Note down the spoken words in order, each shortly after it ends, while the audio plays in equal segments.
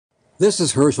This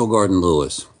is Herschel Gordon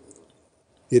Lewis.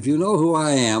 If you know who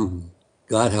I am,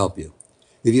 God help you.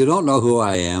 If you don't know who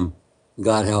I am,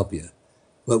 God help you.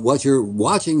 But what you're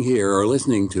watching here or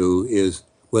listening to is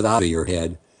Without Your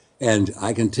Head, and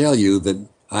I can tell you that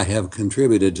I have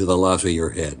contributed to the loss of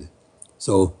your head.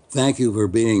 So thank you for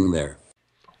being there.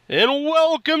 And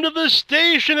welcome to the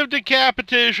Station of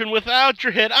Decapitation Without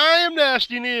Your Head. I am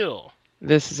Nasty Neil.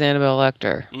 This is Annabelle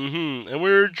Lecter. And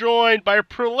we're joined by a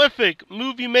prolific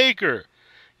movie maker.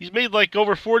 He's made like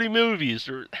over 40 movies,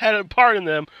 or had a part in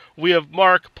them. We have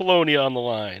Mark Polonia on the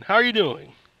line. How are you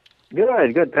doing?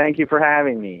 Good. Thank you for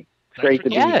having me. It's great to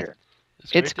be here.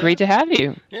 It's great to have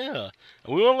you. Yeah.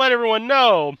 And we want to let everyone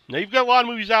know, now you've got a lot of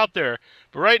movies out there,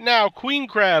 but right now Queen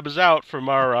Crab is out from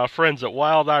our friends at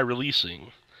Wild Eye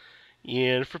Releasing.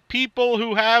 And for people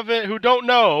who don't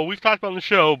know, we've talked about it on the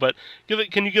show, but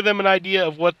can you give them an idea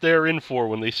of what they're in for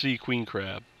when they see Queen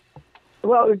Crab?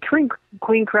 Well,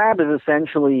 Queen Crab is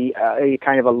essentially a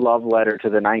kind of a love letter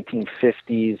to the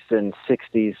 1950s and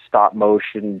 60s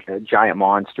stop-motion giant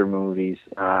monster movies,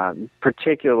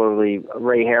 particularly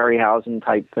Ray Harryhausen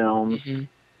type films,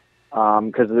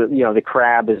 because the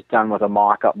crab is done with a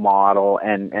mock-up model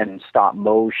and stop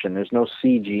motion. There's no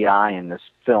CGI in this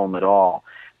film at all.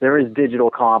 There is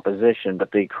digital composition,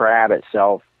 but the crab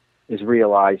itself is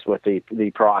realized with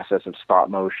the process of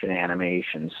stop-motion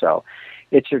animation. So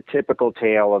it's your typical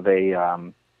tale of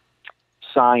a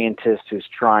scientist who's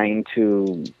trying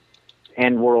to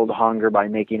end world hunger by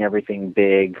making everything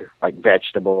big, like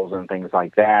vegetables and things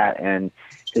like that. And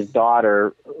his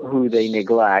daughter, who they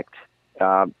neglect,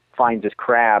 finds this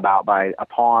crab out by a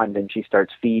pond, and she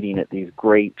starts feeding it these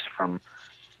grapes from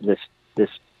this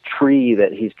tree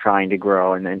that he's trying to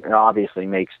grow, and then it obviously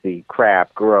makes the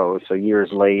crab grow. So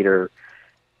years later,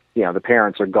 the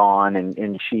parents are gone,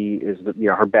 and she is,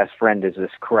 her best friend is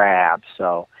this crab.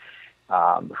 So,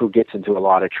 who gets into a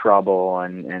lot of trouble,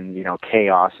 and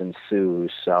chaos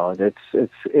ensues. So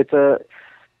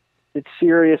it's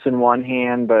serious in one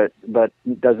hand, but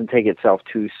it doesn't take itself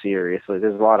too seriously.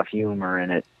 There's a lot of humor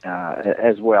in it,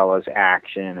 as well as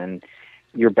action and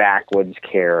your backwoods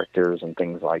characters and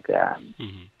things like that.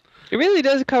 Mm-hmm. It really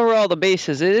does cover all the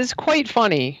bases. It is quite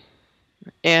funny,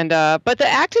 and but the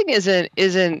acting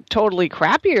isn't totally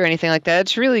crappy or anything like that.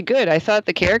 It's really good. I thought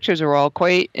the characters were all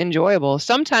quite enjoyable.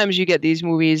 Sometimes you get these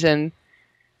movies, and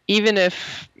even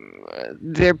if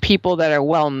they're people that are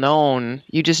well known,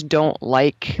 you just don't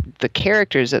like the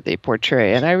characters that they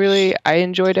portray. And I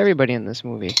enjoyed everybody in this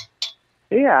movie.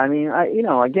 Yeah, I mean,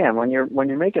 again, when you're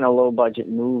making a low budget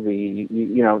movie,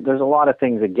 there's a lot of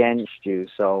things against you.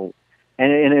 So,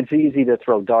 and it's easy to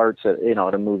throw darts at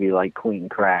a movie like Queen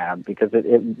Crab, because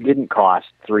it didn't cost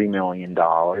 $3 million.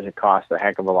 It cost a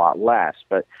heck of a lot less.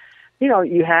 But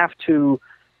you have to,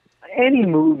 any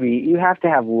movie, you have to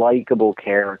have likable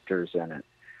characters in it.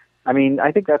 I mean,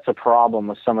 I think that's a problem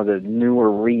with some of the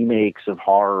newer remakes of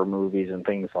horror movies and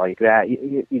things like that.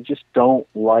 You just don't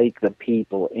like the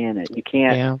people in it. You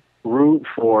can't root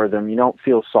for them. You don't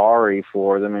feel sorry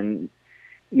for them. And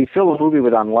you fill a movie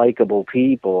with unlikable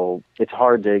people, it's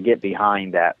hard to get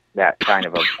behind that kind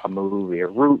of a movie or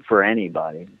root for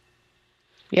anybody.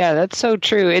 Yeah, that's so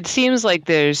true. It seems like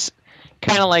there's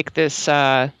kind of like this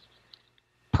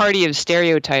party of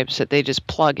stereotypes that they just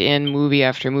plug in movie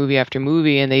after movie after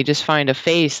movie, and they just find a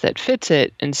face that fits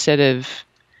it instead of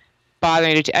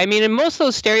bothering to. I mean, and most of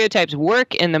those stereotypes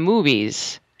work in the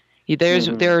movies. There's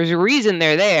a reason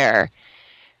they're there,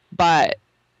 but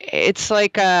it's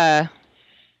like there's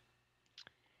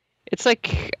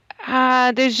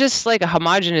just like a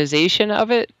homogenization of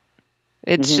it.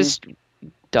 It's just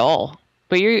dull.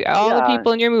 But the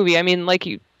people in your movie, I mean, like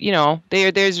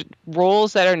there's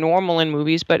roles that are normal in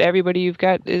movies, but everybody you've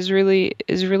got is really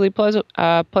pleasant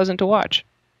to watch.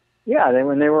 Yeah, they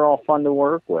were all fun to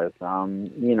work with.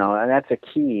 And that's a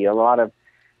key. A lot of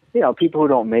people who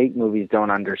don't make movies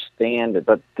don't understand it,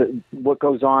 but what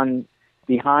goes on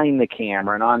behind the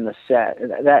camera and on the set,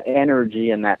 that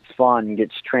energy and that fun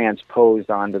gets transposed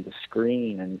onto the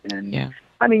screen. And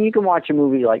I mean, you can watch a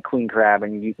movie like Queen Crab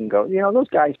and you can go, those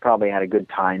guys probably had a good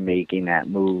time making that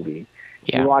movie.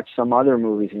 Yeah. You watch some other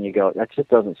movies and you go, that just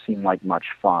doesn't seem like much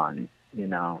fun,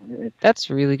 That's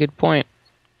a really good point.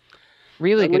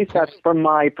 Really good point. At least that's from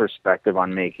my perspective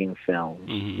on making films.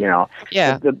 Yeah.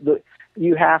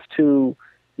 You have to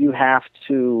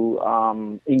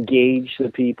engage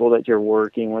the people that you're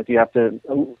working with. You have to,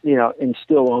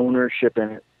 instill ownership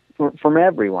in it from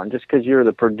everyone. Just because you're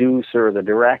the producer or the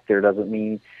director doesn't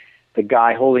mean the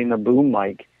guy holding the boom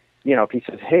mic, if he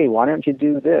says, hey, why don't you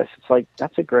do this? It's like,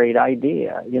 that's a great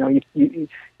idea. You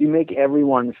make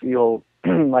everyone feel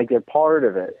like they're part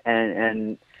of it.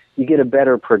 And you get a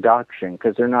better production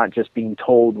because they're not just being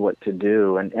told what to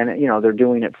do, and they're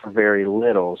doing it for very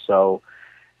little. So,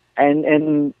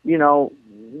 and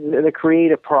the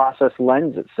creative process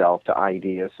lends itself to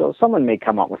ideas. So someone may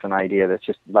come up with an idea that's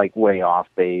just like way off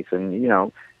base, and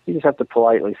you just have to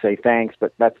politely say thanks,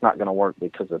 but that's not going to work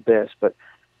because of this. But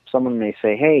someone may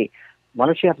say, hey, why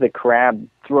don't you have the crab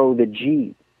throw the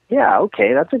Jeep? Yeah,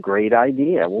 okay, that's a great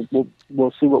idea.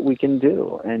 We'll see what we can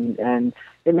do, and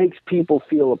it makes people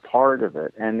feel a part of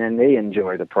it, and then they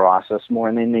enjoy the process more,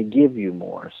 and then they give you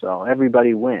more. So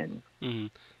everybody wins. Mm-hmm.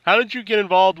 How did you get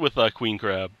involved with Queen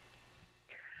Crab?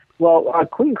 Well,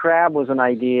 Queen Crab was an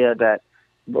idea that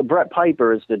Brett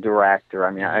Piper is the director.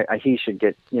 I mean, he should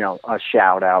get a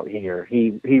shout out here.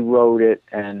 He wrote it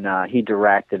and he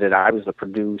directed it. I was the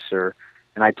producer,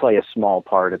 and I play a small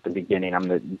part at the beginning. I'm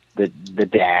the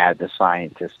dad, the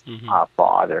scientist,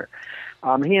 father.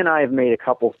 He and I have made a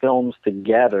couple films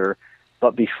together,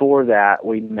 but before that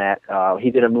we met. He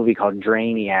did a movie called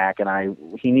Drainiac,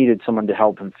 and he needed someone to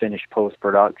help him finish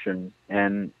post-production,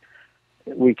 and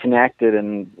we connected,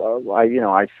 and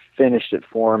I finished it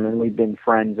for him, and we've been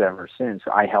friends ever since.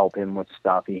 I help him with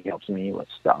stuff, he helps me with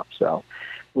stuff. So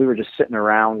we were just sitting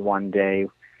around one day.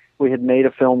 We had made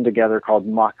a film together called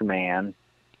Muckman,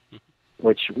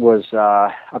 which was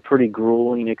a pretty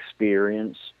grueling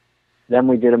experience. Then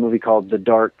we did a movie called The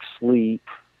Dark Sleep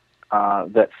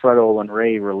that Fred Olin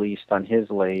Ray released on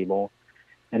his label.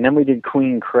 And then we did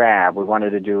Queen Crab. We wanted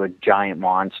to do a giant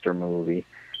monster movie.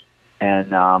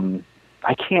 And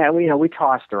we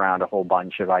tossed around a whole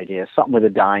bunch of ideas, something with a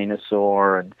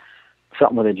dinosaur and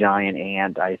something with a giant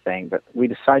ant, I think. But we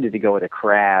decided to go with a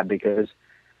crab because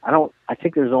I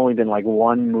think there's only been like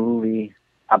one movie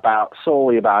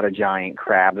solely about a giant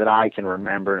crab that I can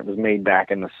remember. It was made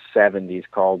back in the 70s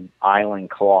called Island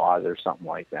Claws or something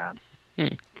like that.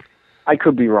 I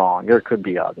could be wrong. There could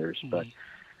be others, but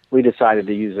we decided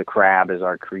to use a crab as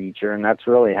our creature, and that's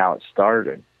really how it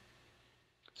started.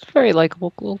 It's a very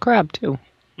likable little crab, too.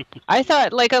 I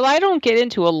thought, I don't get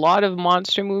into a lot of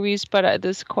monster movies, but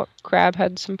this crab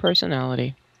had some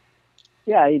personality.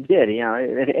 Yeah, he did.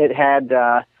 It had,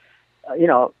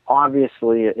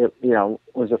 obviously it,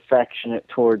 was affectionate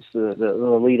towards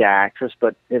the lead actress,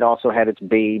 but it also had its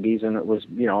babies, and it was,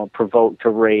 provoked to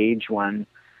rage when,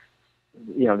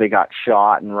 they got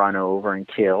shot and run over and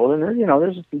killed. And,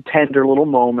 there's a tender little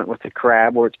moment with the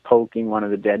crab where it's poking one of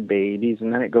the dead babies,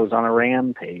 and then it goes on a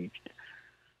rampage.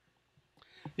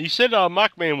 You said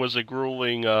Muckman was a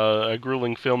grueling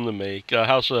film to make.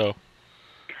 How so?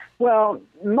 Well,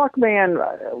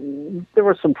 Muckman, there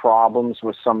were some problems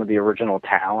with some of the original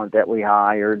talent that we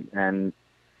hired, and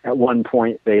at one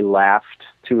point they left.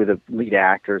 Two of the lead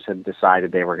actors had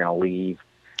decided they were going to leave.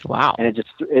 Wow. And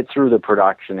it threw the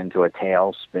production into a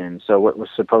tailspin. So what was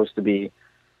supposed to be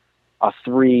a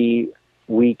 3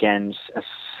 weekends, a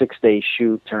 6-day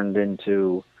shoot turned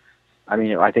into,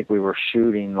 I think we were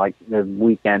shooting like the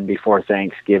weekend before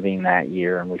Thanksgiving that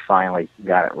year, and we finally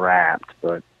got it wrapped.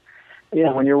 But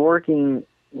when you're working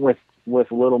with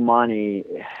little money,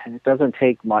 it doesn't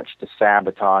take much to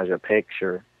sabotage a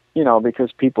picture,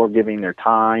 because people are giving their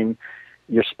time,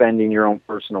 you're spending your own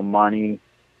personal money.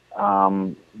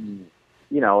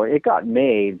 It got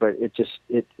made, but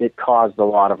it caused a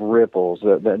lot of ripples.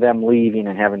 Them leaving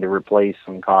and having to replace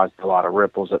them caused a lot of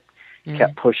ripples that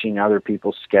kept pushing other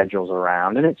people's schedules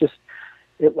around. And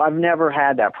I've never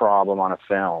had that problem on a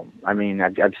film.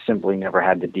 I've simply never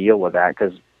had to deal with that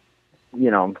because,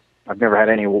 I've never had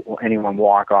anyone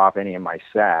walk off any of my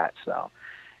sets. So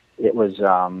it was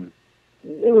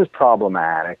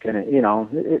problematic, and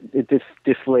it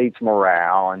deflates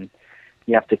morale, and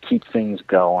you have to keep things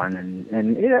going,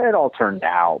 and it all turned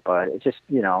out, but it just,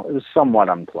 it was somewhat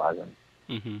unpleasant.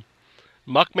 Mm-hmm.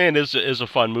 Muckman is a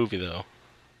fun movie, though.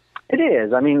 It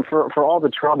is. For all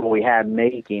the trouble we had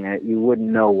making it, you wouldn't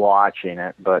know watching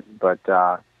it, but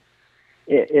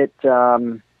it's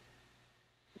an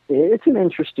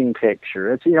interesting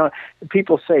picture. It's,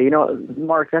 people say,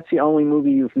 Mark, that's the only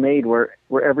movie you've made where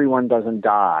everyone doesn't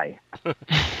die.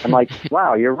 I'm like,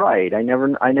 wow, you're right. I never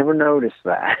noticed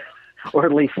that. Or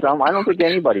at least some. I don't think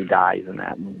anybody dies in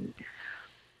that movie.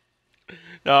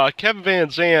 Kevin Van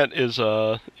Zandt is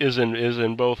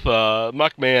in both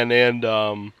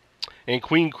Muckman and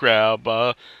Queen Crab.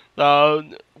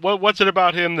 What's it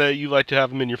about him that you like to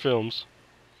have him in your films?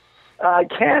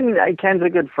 Ken's a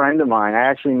good friend of mine. I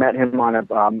actually met him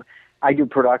on I do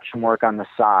production work on the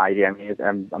side.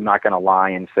 I'm not going to lie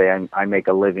and say I make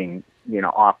a living,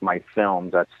 off my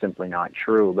films. That's simply not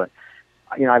true. But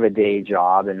I have a day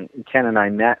job, and Ken and I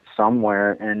met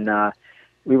somewhere, and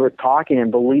we were talking, and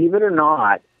believe it or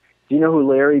not, Do you know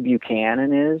who Larry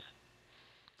Buchanan is?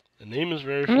 The name is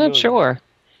very I'm familiar. not sure.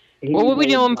 What would we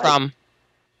know him from?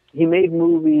 He made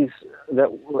movies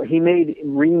he made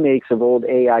remakes of old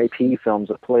AIP films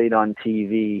that played on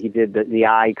TV. He did the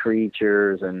Eye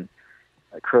Creatures and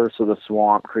Curse of the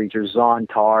Swamp Creatures,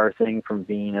 Zontar, Thing from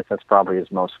Venus. That's probably his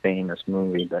most famous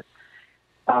movie. But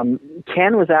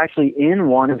Ken was actually in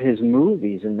one of his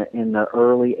movies in the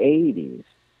early '80s,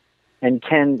 and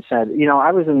Ken said,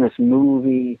 I was in this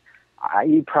movie.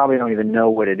 You probably don't even know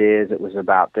what it is. It was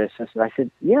about this. And I said,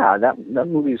 yeah, that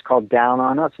movie was called Down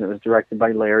on Us, and it was directed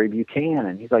by Larry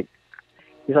Buchanan. He's like,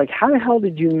 how the hell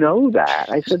did you know that?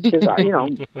 I said, because I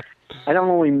not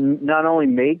only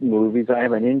make movies, I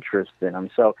have an interest in them.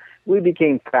 So we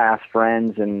became fast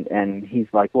friends, and he's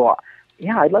like, well,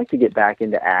 yeah, I'd like to get back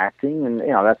into acting, and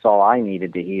that's all I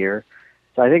needed to hear.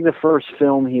 So I think the first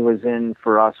film he was in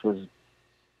for us was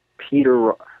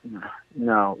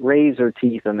Razor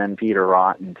Teeth, and then Peter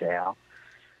Rottentail.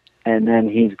 And then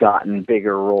he's gotten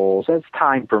bigger roles as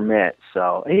time permits.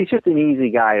 So he's just an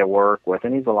easy guy to work with,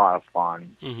 and he's a lot of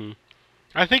fun. Mm-hmm.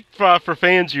 I think for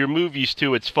fans of your movies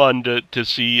too, it's fun to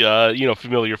see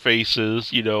familiar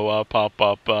faces pop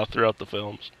up throughout the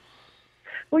films.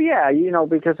 Well, yeah,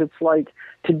 because it's like,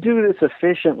 to do this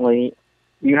efficiently,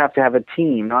 you have to have a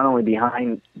team, not only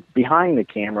behind the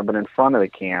camera, but in front of the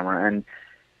camera, and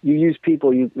you use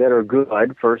people that are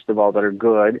good, first of all, that are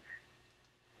good,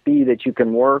 B, that you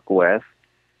can work with,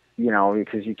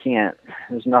 because you can't,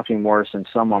 there's nothing worse than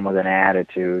someone with an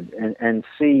attitude, and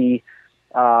C,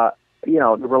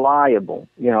 reliable.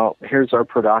 Here's our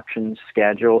production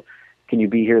schedule. Can you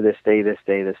be here this day, this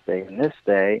day, this day, and this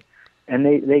day? And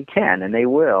they can, and they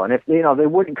will. And if they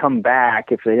wouldn't come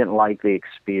back if they didn't like the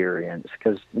experience,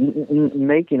 because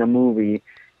making a movie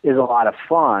is a lot of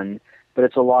fun, but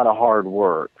it's a lot of hard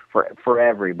work for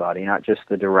everybody, not just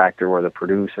the director or the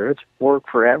producer. It's work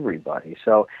for everybody.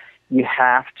 So you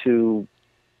have to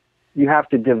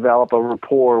develop a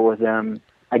rapport with them.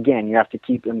 Again, you have to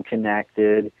keep them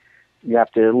connected. You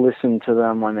have to listen to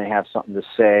them when they have something to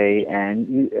say, and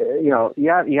you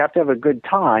have to have a good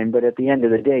time. But at the end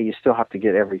of the day, you still have to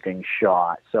get everything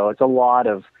shot. So it's a lot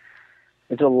of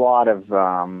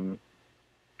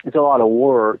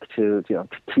work to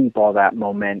keep all that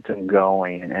momentum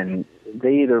going, and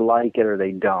they either like it or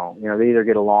they don't. They either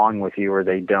get along with you or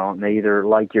they don't. They either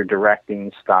like your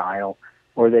directing style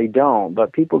or they don't.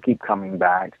 But people keep coming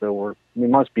back, so we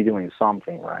must be doing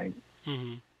something right.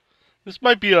 Mm-hmm. This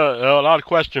might be an odd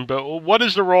question, but what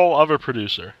is the role of a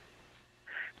producer?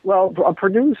 Well, a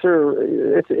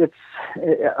producer,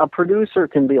 a producer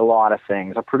can be a lot of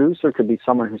things. A producer could be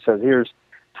someone who says, "Here's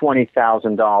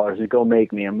 $20,000 to go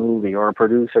make me a movie," or a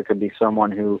producer could be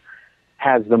someone who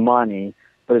has the money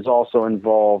but is also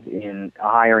involved in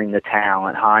hiring the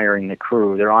talent, hiring the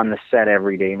crew. They're on the set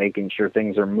every day making sure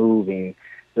things are moving.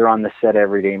 They're on the set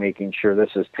every day making sure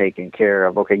this is taken care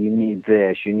of. Okay, you need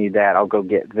this, you need that, I'll go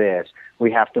get this.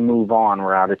 We have to move on,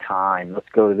 we're out of time. Let's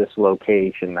go to this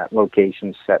location. That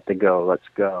location's set to go, let's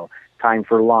go. Time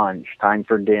for lunch, time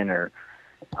for dinner.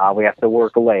 We have to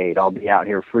work late. I'll be out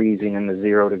here freezing in the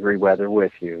 0-degree weather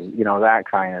with you.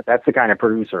 That's the kind of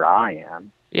producer I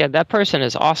am. Yeah, that person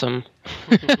is awesome.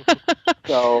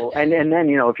 So, and then,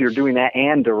 if you're doing that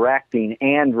and directing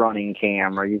and running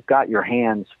camera, you've got your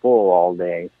hands full all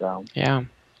day. So yeah,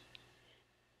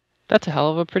 that's a hell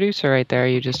of a producer right there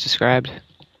you just described.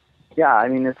 Yeah, I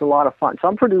mean, it's a lot of fun.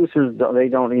 Some producers, they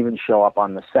don't even show up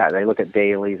on the set. They look at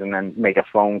dailies and then make a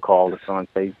phone call to someone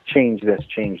and say, change this,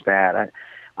 change that.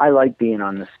 I like being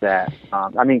on the set.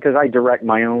 Because I direct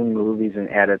my own movies and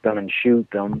edit them and shoot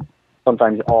them,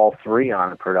 sometimes all three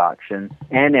on a production,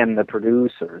 and am the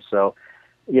producer. So,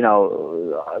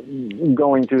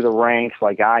 going through the ranks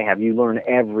like I have, you learn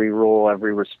every role,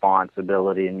 every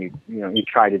responsibility, and you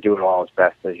try to do it all as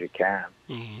best as you can.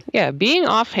 Mm-hmm. Yeah, being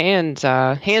hands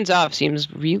off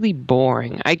seems really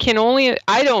boring. I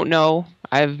don't know.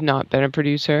 I've not been a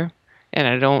producer, and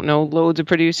I don't know loads of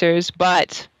producers,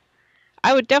 but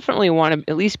I would definitely want to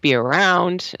at least be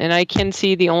around, and I can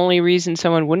see the only reason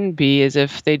someone wouldn't be is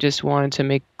if they just wanted to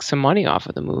make some money off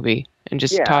of the movie and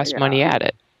just toss money at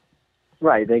it.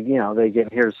 Right. They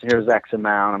get, here's X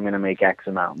amount, I'm going to make X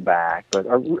amount back. But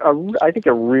I think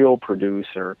a real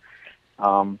producer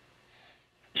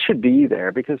should be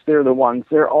there because they're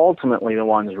ultimately the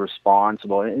ones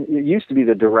responsible. It used to be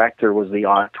the director was the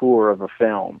auteur of a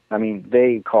film. I mean,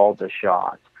 they called the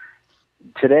shots.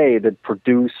 Today, the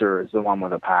producer is the one with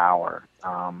the power.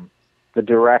 The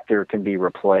director can be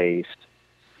replaced.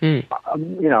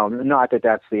 Not that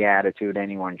that's the attitude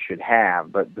anyone should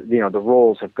have, but the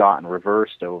roles have gotten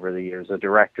reversed over the years. The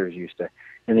directors used to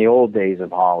in the old days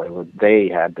of Hollywood, they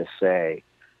had to say.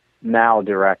 Now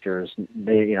directors,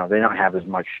 they don't have as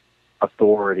much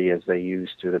authority as they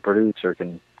used to. The producer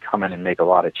can come in and make a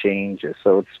lot of changes.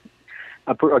 So it's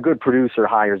a good producer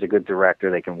hires a good director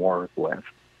they can work with.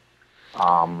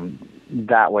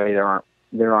 That way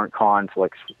there aren't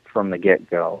conflicts from the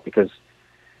get-go, because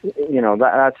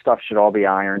that stuff should all be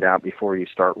ironed out before you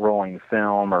start rolling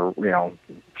film or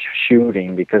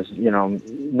shooting, because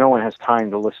no one has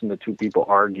time to listen to two people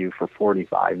argue for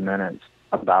 45 minutes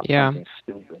about something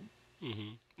stupid.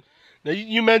 Mm-hmm. Now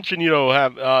you mentioned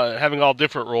having all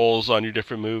different roles on your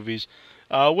different movies.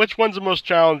 Which one's the most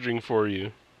challenging for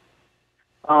you?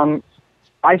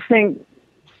 I think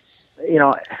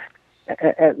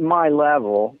at my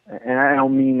level, and I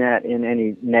don't mean that in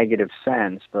any negative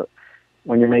sense, but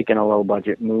when you're making a low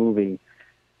budget movie,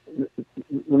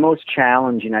 the most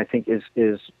challenging, I think,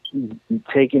 is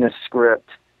taking a script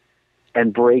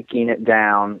and breaking it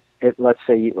down. Let's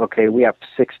say, okay, we have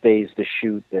 6 days to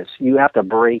shoot this. You have to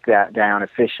break that down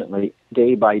efficiently,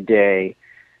 day by day,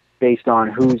 based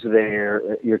on who's there,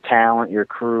 your talent, your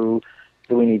crew.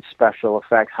 Do we need special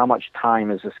effects? How much time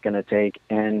is this going to take?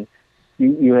 And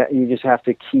you just have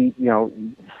to keep,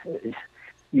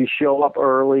 you show up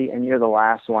early and you're the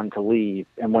last one to leave.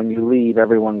 And when you leave,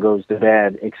 everyone goes to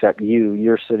bed except you.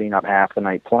 You're sitting up half the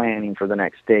night planning for the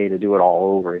next day to do it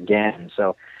all over again.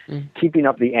 So keeping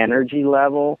up the energy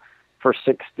level for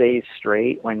 6 days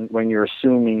straight when you're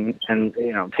assuming and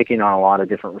taking on a lot of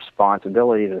different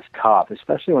responsibilities is tough,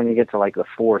 especially when you get to like the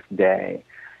 4th day.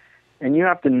 And you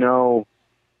have to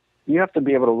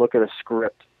be able to look at a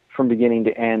script from beginning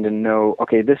to end and know,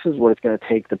 okay, this is what it's going to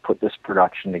take to put this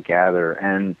production together.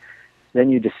 And then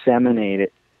you disseminate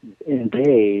it in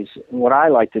days. What I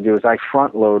like to do is I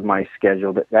front load my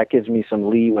schedule. That gives me some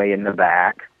leeway in the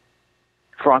back.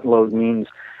 Front load means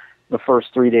the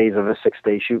first 3 days of a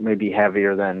 6-day shoot may be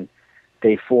heavier than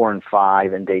day 4 and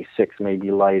 5, and day 6 may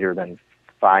be lighter than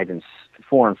 4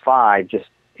 and 5, just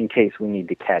in case we need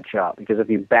to catch up. Because if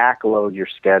you backload your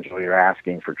schedule, you're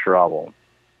asking for trouble.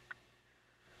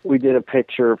 We did a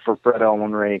picture for Fred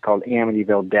Elman Ray called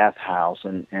Amityville Death House,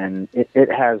 and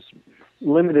it has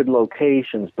limited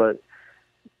locations, but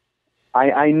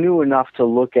I knew enough to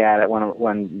look at it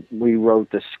when we wrote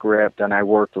the script, and I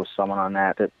worked with someone on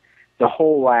that the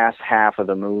whole last half of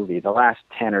the movie, the last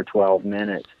 10 or 12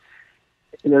 minutes,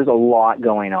 there's a lot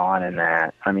going on in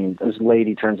that. I mean, this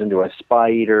lady turns into a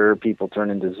spider, people turn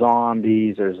into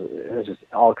zombies, there's just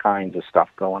all kinds of stuff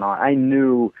going on. I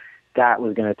knew that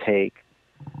was going to take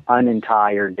an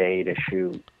entire day to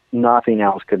shoot. Nothing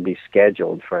else could be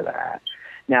scheduled for that.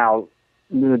 Now,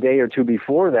 the day or two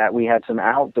before that, we had some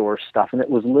outdoor stuff, and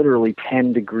it was literally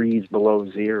 10 degrees below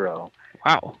zero.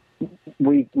 Wow.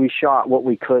 We shot what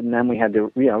we could, and then we had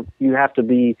to, you have to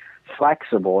be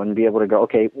flexible and be able to go,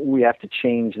 okay, we have to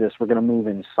change this. We're going to move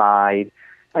inside.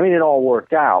 I mean, it all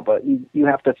worked out, but you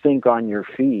have to think on your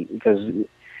feet, because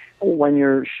when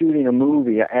you're shooting a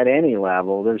movie at any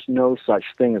level, there's no such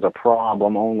thing as a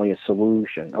problem, only a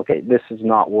solution. Okay, this is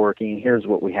not working. Here's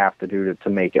what we have to do to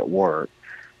make it work.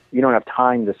 You don't have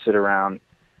time to sit around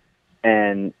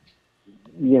and,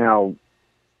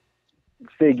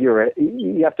 figure it.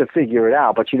 You have to figure it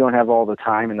out, but you don't have all the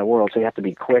time in the world, so you have to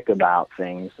be quick about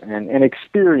things. And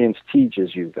experience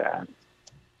teaches you that.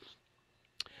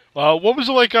 What was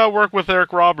it like work with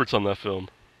Eric Roberts on that film?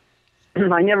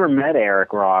 I never met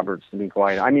Eric Roberts, to be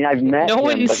quite. I mean, I've met him. No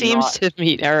one but seems to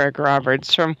meet Eric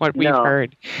Roberts, from what we've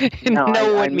heard. No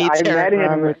one meets Eric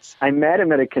Roberts. I met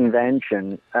him at a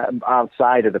convention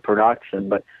outside of the production,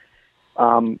 but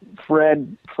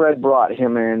Fred brought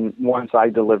him in once I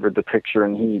delivered the picture,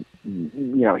 and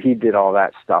he did all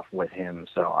that stuff with him.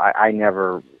 So I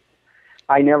never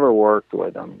worked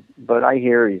with him, but I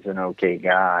hear he's an okay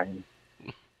guy.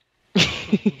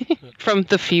 From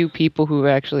the few people who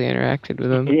actually interacted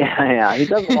with him. Yeah, he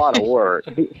does a lot of work.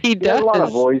 He does a lot of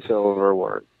voiceover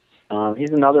work. He's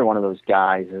another one of those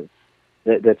guys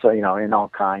that's in all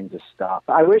kinds of stuff.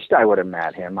 I wished I would have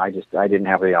met him. I didn't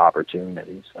have the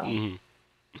opportunity. So. Mm-hmm.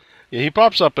 Yeah, he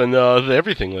pops up in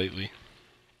everything lately.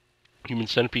 Human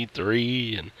Centipede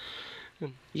 3 and.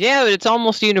 Yeah, but it's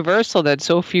almost universal that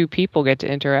so few people get to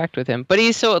interact with him. But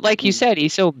he's so, like you said,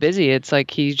 he's so busy. It's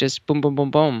like he's just boom, boom,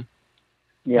 boom, boom.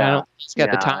 Yeah, I don't think he's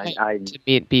got the time to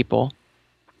meet people.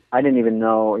 I didn't even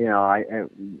know.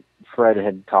 Fred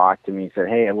had talked to me. He said,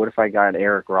 "Hey, what if I got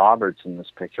Eric Roberts in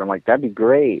this picture?" I'm like, "That'd be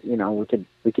great.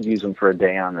 We could use him for a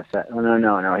day on the set." Oh,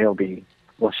 no,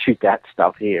 we'll shoot that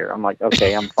stuff here. I'm like,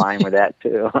 okay, I'm fine with that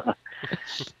too.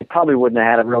 He probably wouldn't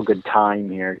have had a real good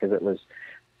time here, because it was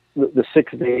the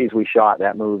 6 days we shot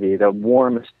that movie, the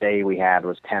warmest day we had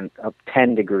was 10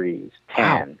 degrees.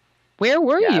 10. Wow. Where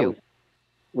were you?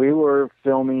 We were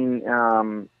filming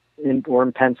we're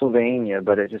in Pennsylvania,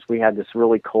 but we had this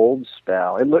really cold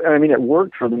spell. It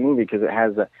worked for the movie because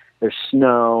there's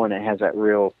snow and it has that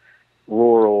real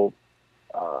rural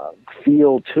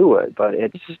feel to it, but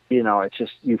it's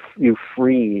just you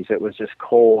freeze. It was just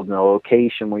cold, and the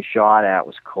location we shot at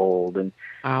was cold, and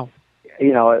wow.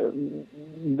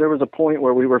 There was a point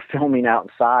where we were filming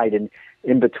outside, and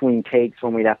in between takes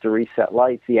when we'd have to reset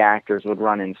lights, the actors would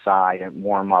run inside and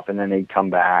warm up, and then they'd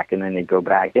come back, and then they'd go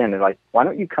back in. They're like, why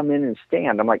don't you come in and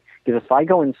stand? I'm like, because if I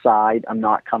go inside, I'm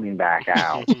not coming back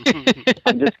out.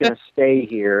 I'm just going to stay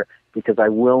here because I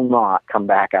will not come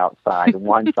back outside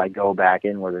once I go back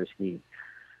in where there's heat.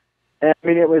 And,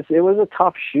 it was a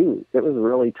tough shoot. It was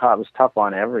really tough. It was tough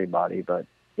on everybody, but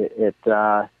they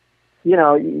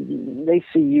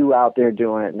see you out there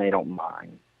doing it and they don't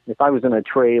mind. If I was in a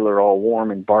trailer all warm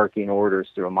and barking orders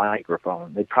through a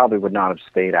microphone, they probably would not have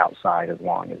stayed outside as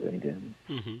long as they did.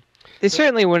 Mm-hmm. They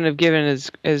certainly wouldn't have given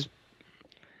as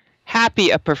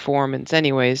happy a performance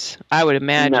anyways, I would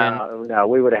imagine. No,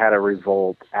 we would have had a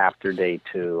revolt after day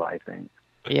 2, I think.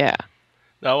 Yeah.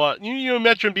 Now, you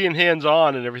mentioned being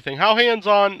hands-on and everything. How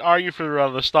hands-on are you for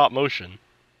the stop motion?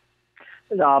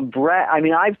 Brett,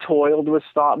 I've toiled with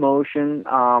stop motion,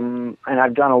 and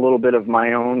I've done a little bit of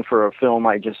my own for a film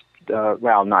I just,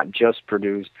 not just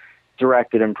produced,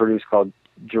 directed and produced called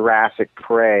Jurassic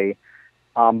Prey.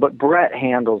 But Brett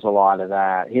handles a lot of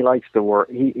that. He likes to work.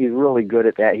 He's really good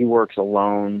at that. He works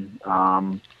alone.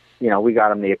 We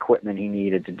got him the equipment he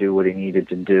needed to do what he needed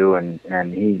to do, and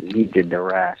he did the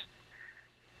rest.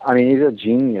 He's a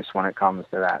genius when it comes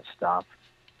to that stuff.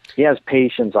 He has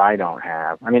patience I don't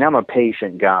have. I'm a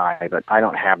patient guy, but I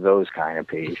don't have those kind of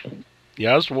patience.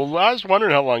 Yeah, I was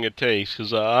wondering how long it takes,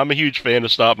 because I'm a huge fan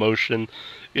of stop motion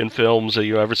in films,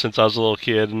 ever since I was a little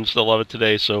kid, and still love it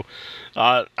today. So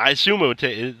I assume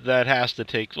that has to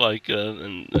take like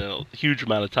a huge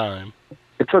amount of time.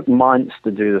 It took months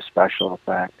to do the special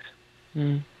effects.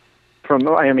 Mm. Because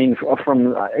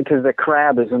the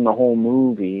crab is in the whole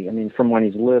movie. From when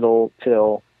he's little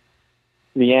till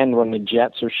the end when the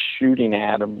jets are shooting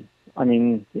at him.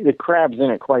 The crab's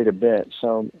in it quite a bit.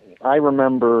 So I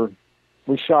remember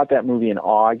we shot that movie in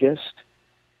August,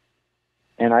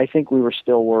 and I think we were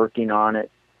still working on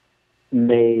it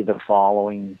April the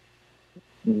following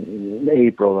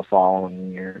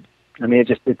year.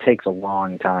 It takes a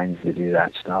long time to do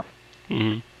that stuff.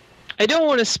 Mm-hmm. I don't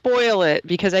want to spoil it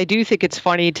because I do think it's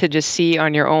funny to just see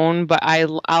on your own, but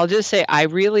I'll just say I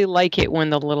really like it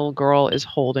when the little girl is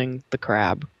holding the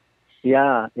crab.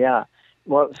 Yeah.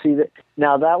 Well, see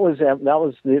that was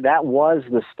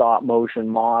the stop motion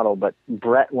model, but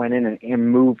Brett went in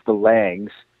and moved the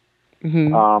legs.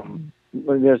 Mm-hmm.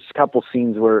 There's a couple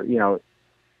scenes where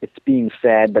it's being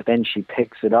fed, but then she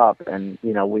picks it up, and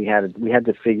we had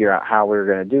to figure out how we were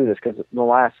going to do this, because the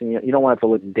last thing you don't want it to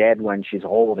look dead when she's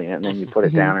holding it, and then you put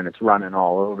it down and it's running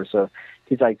all over. So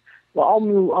he's like, "Well,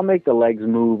 I'll make the legs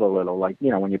move a little, like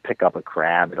when you pick up a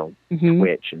crab, it'll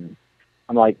twitch." And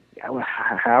I'm like,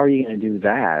 "How are you going to do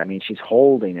that? She's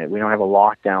holding it. We don't have a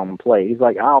lockdown plate." He's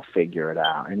like, "I'll figure it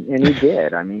out," and he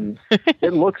did.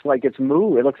 It looks like it's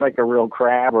moved. It looks like a real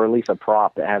crab, or at least a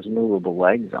prop that has movable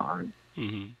legs on.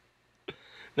 Mm-hmm.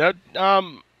 Now,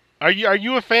 are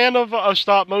you a fan of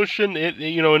stop motion?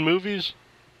 In movies?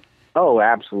 Oh,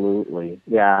 absolutely.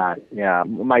 Yeah.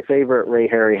 My favorite Ray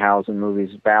Harryhausen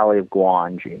movie is Valley of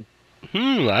Guanji.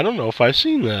 I don't know if I've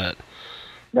seen that.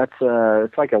 That's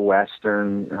it's like a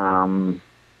western.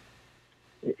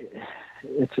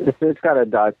 It's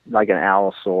got like an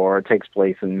allosaur. It takes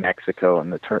place in Mexico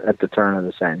at the turn of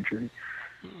the century.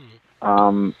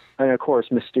 And of course,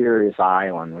 Mysterious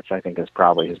Island, which I think is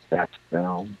probably his best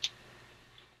film.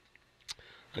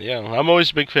 Yeah, I'm always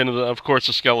a big fan of course,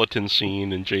 the skeleton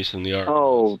scene in Jason the Argonauts.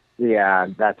 Oh, yeah,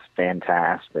 that's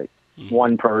fantastic. Mm-hmm.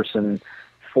 One person,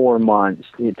 4 months.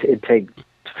 It'd take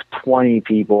 20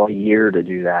 people a year to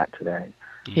do that today.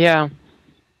 Yeah.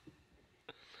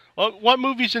 Well, what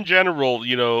movies in general,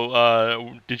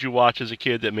 did you watch as a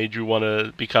kid that made you want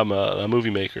to become a movie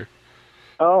maker?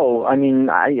 Oh,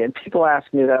 people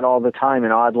ask me that all the time,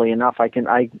 and oddly enough, I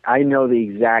know the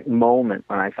exact moment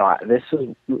when I thought this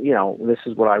is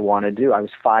what I want to do. I was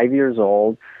 5 years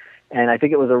old, and I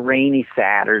think it was a rainy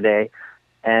Saturday,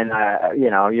 and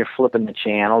you're flipping the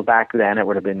channel. Back then, it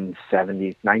would have been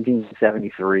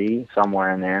 1973,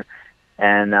 somewhere in there,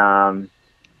 and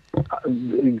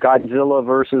Godzilla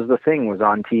versus the Thing was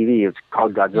on TV. It's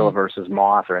called Godzilla versus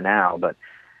Mothra now, but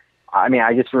I mean,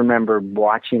 I just remember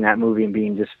watching that movie and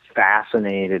being just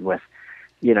fascinated with,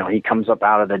 you know, he comes up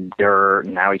out of the dirt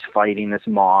and now he's fighting this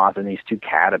moth and these two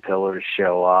caterpillars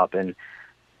show up. And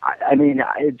I mean,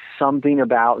 it's something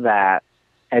about that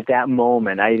at that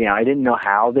moment. I didn't know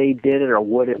how they did it or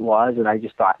what it was. And I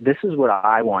just thought, this is what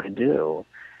I want to do.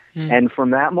 And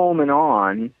from that moment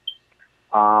on,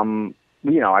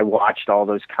 you know, I watched all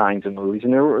those kinds of movies,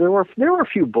 and there were a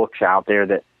few books out there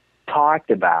that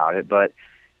talked about it, but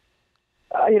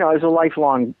you know, it's a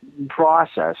lifelong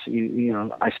process. You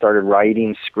know, I started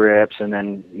writing scripts, and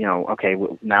then, you know, okay,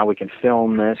 now we can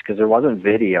film this, because there wasn't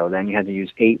video then. You had to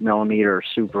use 8mm or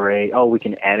Super 8. Oh, we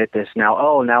can edit this now.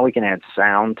 Oh, now we can add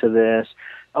sound to this.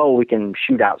 Oh, we can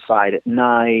shoot outside at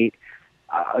night.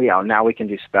 You know, now we can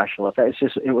do special effects.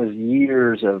 It was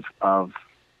years of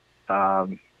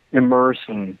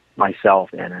immersing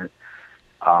myself in it.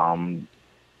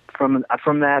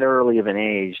 From that early of an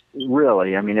age,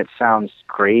 really. I mean, it sounds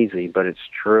crazy, but it's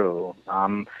true.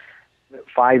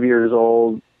 5 years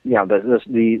old, you know,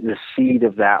 the seed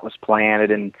of that was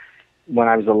planted, and when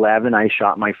I was 11, I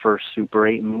shot my first Super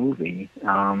 8 movie. You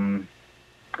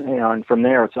know, and from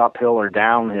there, it's uphill or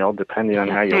downhill, depending on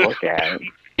how you look at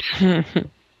it.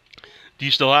 Do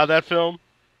you still have that film?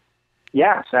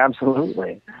 Yes,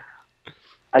 absolutely.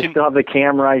 I still have the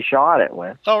camera I shot it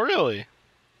with. Oh, really?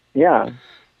 Yeah.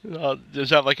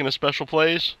 Is that like in a special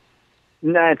place?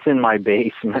 No, it's in my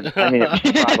basement. I mean,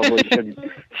 it probably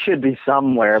should be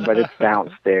somewhere, but it's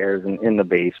downstairs in the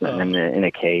basement, in a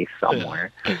case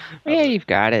somewhere. Yeah, you've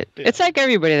got it. Yeah. It's like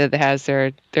everybody that has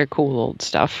their cool old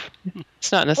stuff.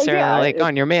 It's not necessarily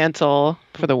on your mantle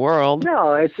for the world.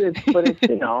 No, but it's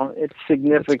you know, it's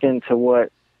significant to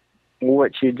what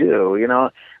you do. You know,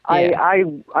 yeah.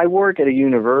 I work at a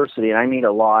university, and I meet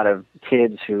a lot of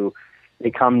kids who, they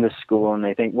come to school and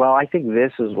they think, well, I think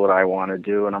this is what I want to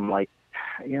do. And I'm like,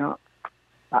 you know,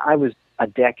 I was a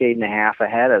decade and a half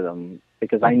ahead of them,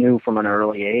 because I knew from an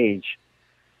early age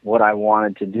what I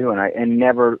wanted to do. And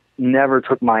never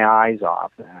took my eyes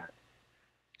off that.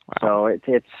 Wow. So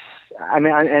it's, I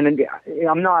mean, and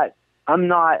I'm not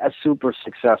a super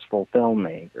successful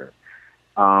filmmaker.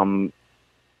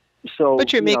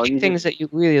 But you're making things that you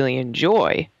really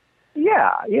enjoy. Yeah.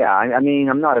 I mean,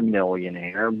 I'm not a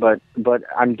millionaire, but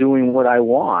I'm doing what I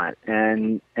want,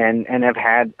 and have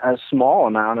had a small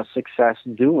amount of success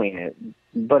doing it.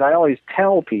 But I always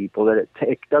tell people that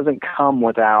it doesn't come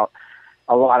without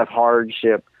a lot of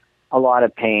hardship, a lot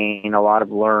of pain, a lot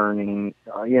of learning.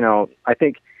 You know, I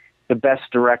think the best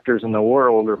directors in the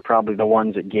world are probably the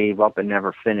ones that gave up and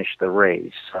never finished the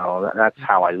race. So that's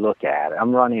how I look at it.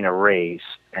 I'm running a race,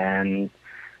 and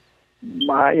you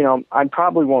know, I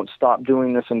probably won't stop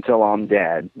doing this until I'm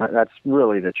dead. That's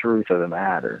really the truth of the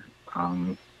matter.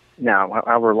 Now,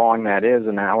 however long that is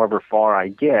and however far I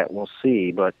get, we'll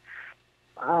see. But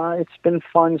it's been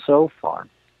fun so far.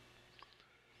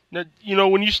 Now, you know,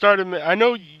 when you started, I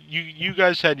know you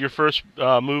guys had your first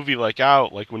movie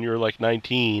out when you were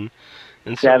 19.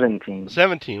 And 17.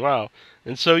 17, wow.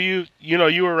 And so you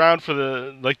were around for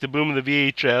the boom of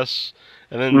the VHS.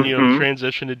 And then, you know, the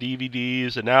transition to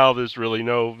DVDs, and now there's really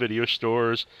no video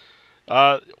stores.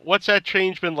 What's that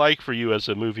change been like for you as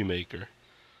a movie maker?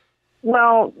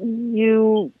 Well,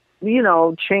 you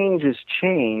know, change is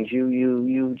change.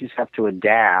 You just have to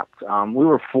adapt. We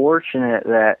were fortunate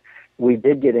that we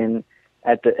did get in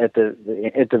at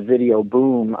the video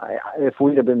boom. If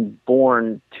we'd have been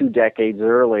born 2 decades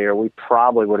earlier, we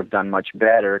probably would have done much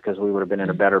better, because we would have been in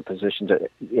a better position to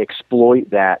exploit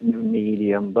that new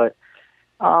medium. But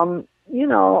you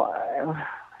know,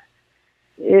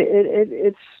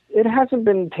 it hasn't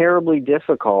been terribly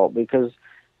difficult, because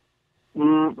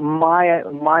my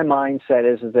mindset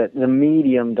is that the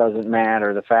medium doesn't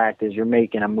matter. The fact is, you're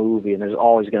making a movie, and there's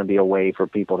always going to be a way for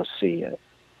people to see it.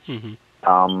 Mm-hmm.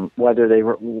 Whether they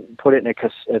put it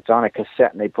it's on a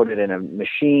cassette and they put it in a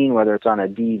machine, whether it's on a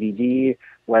DVD,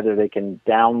 whether they can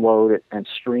download it and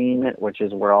stream it, which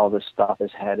is where all this stuff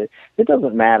is headed. It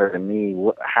doesn't matter to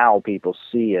me how people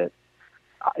see it.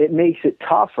 It makes it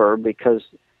tougher, because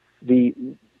the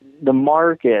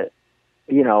market,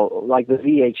 you know, like the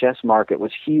VHS market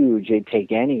was huge. They'd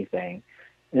take anything,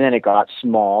 and then it got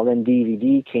small. Then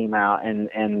DVD came out,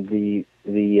 and the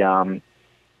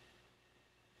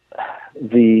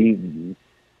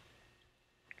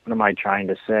what am I trying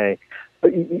to say?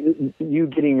 You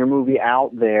getting your movie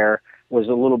out there was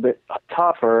a little bit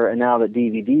tougher, and now that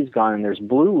DVD's gone and there's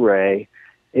Blu-ray,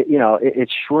 it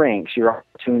shrinks. Your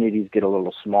opportunities get a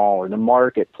little smaller. The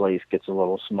marketplace gets a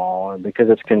little smaller, because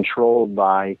it's controlled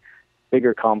by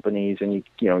bigger companies, and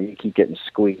you keep getting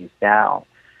squeezed out.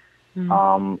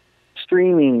 Mm-hmm.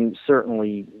 Streaming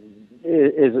certainly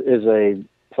is a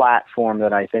platform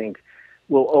that I think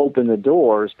will open the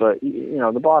doors. But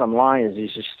the bottom line is you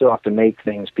still have to make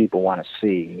things people want to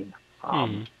see.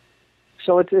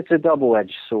 So it's a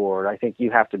double-edged sword. I think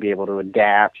you have to be able to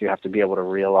adapt. You have to be able to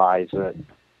realize that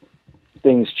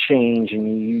things change,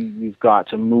 and you've got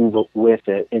to move with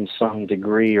it in some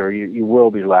degree, or you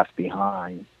will be left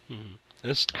behind.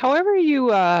 However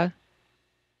you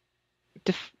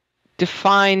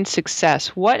define success,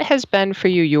 what has been for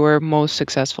you your most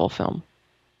successful film?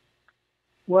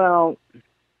 Well,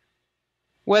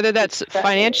 whether that's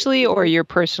financially or your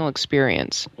personal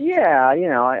experience. Yeah,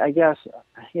 I guess,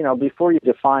 before you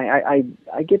define, I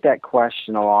get that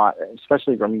question a lot,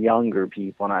 especially from younger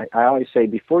people, and I always say,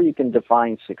 before you can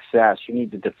define success, you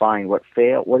need to define what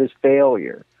is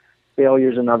failure.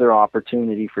 Failure is another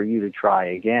opportunity for you to try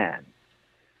again.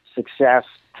 Success,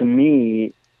 to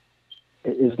me,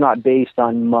 is not based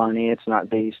on money. It's not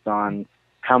based on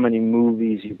how many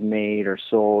movies you've made or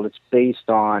sold. It's based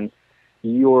on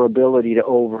your ability to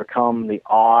overcome the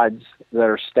odds that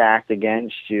are stacked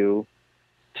against you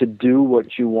to do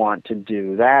what you want to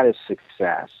do. That is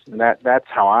success. That's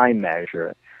how I measure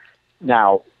it.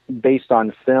 Now, based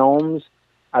on films,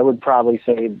 I would probably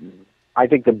say I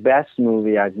think the best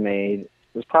movie I've made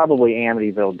was probably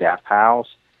Amityville Death House.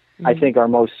 I think our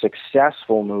most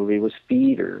successful movie was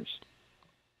Feeders,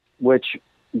 which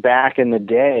back in the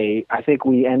day, I think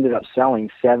we ended up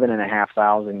selling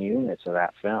 7,500 units of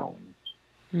that film.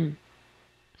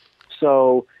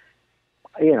 So,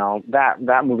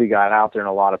 that movie got out there and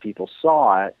a lot of people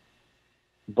saw it,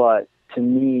 but to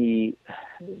me,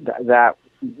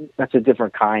 that's a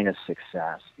different kind of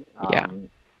success.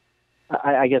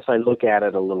 I guess I look at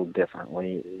it a little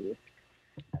differently.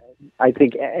 I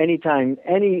think anytime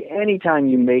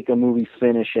you make a movie,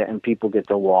 finish it, and people get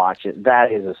to watch it,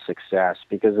 that is a success,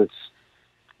 because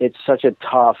it's such a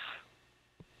tough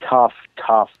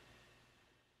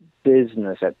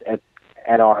business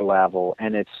at our level,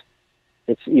 and it's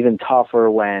even tougher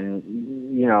when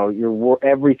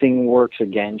everything works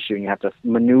against you, and you have to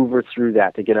maneuver through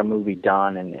that to get a movie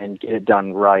done and get it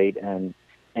done right and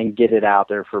get it out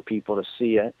there for people to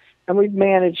see it. And we've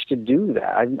managed to do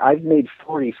that. I've made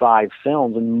 45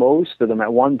 films, and most of them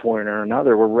at one point or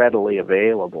another were readily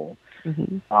available.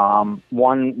 One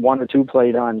or two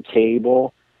played on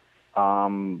cable. They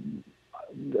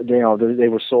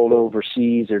were sold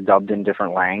overseas or dubbed in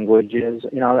different languages.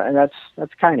 And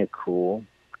that's kind of cool.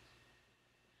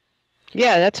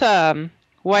 Yeah, that's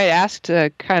why I asked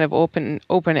kind of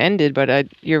open-ended, but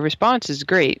your response is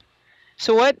great.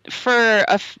 So what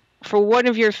for one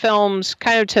of your films,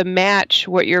 kind of to match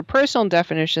what your personal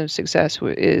definition of success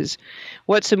is,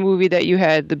 what's a movie that you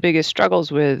had the biggest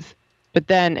struggles with, but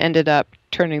then ended up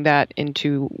turning that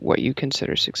into what you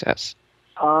consider success?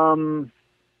 I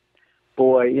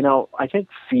think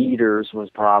Feeders was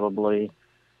a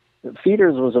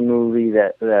movie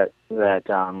that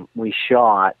we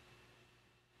shot.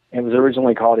 It was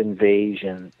originally called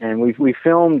Invasion, and we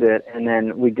filmed it, and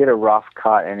then we did a rough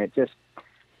cut, and it just,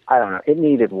 I don't know, it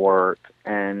needed work,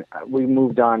 and we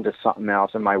moved on to something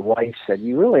else. And my wife said,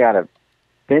 "You really ought to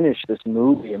finish this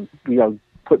movie and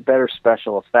put better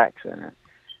special effects in it."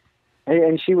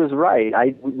 And she was right.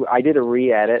 I did a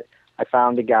re-edit. I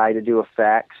found a guy to do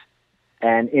effects,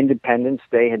 and Independence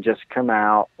Day had just come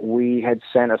out. We had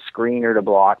sent a screener to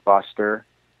Blockbuster,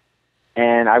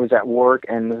 and I was at work,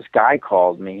 and this guy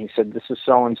called me. He said, "This is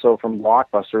so and so from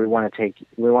Blockbuster. We want to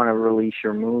release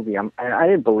your movie." And I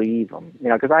didn't believe him,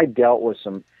 because I dealt with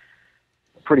some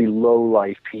pretty low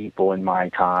life people in my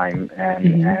time,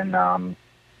 and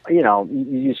you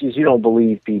don't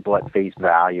believe people at face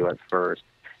value at first.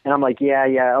 And I'm like,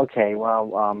 yeah, okay,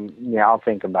 well, I'll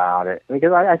think about it,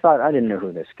 because I thought, I didn't know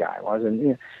who this guy was,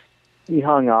 and he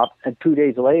hung up, and 2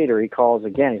 days later he calls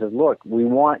again. He says, "Look, we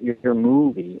want your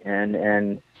movie."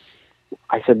 And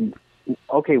I said,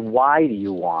 "Okay, why do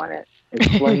you want it?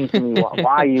 Explain to me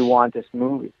why you want this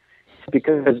movie."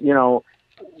 Because it's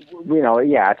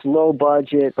low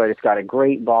budget, but it's got a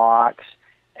great box,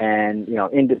 and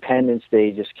Independence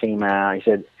Day just came out. He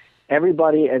said,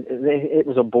 everybody, it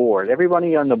was a board.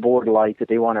 Everybody on the board liked it.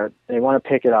 They want to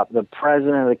pick it up. The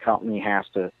president of the company has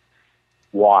to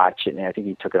watch it, and I think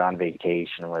he took it on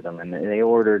vacation with him. And they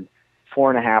ordered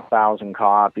 4,500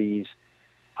 copies,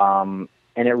 and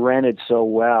it rented so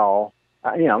well.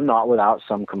 Not without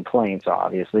some complaints,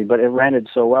 obviously, but it rented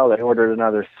so well they ordered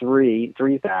another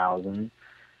 3,000.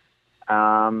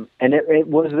 And it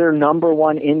was their number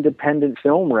one independent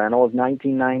film rental of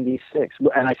 1996.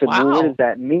 And I said, wow. Well, what does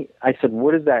that mean?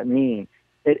 What does that mean?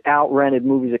 It outrented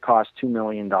movies that cost $2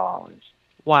 million.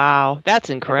 Wow, that's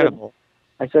incredible.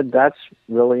 I said, that's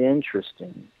really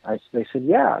interesting. They said,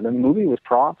 yeah, the movie was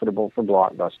profitable for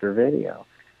Blockbuster Video.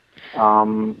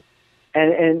 And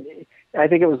I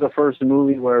think it was the first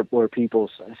movie where people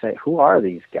say, who are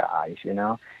these guys, you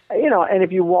know? And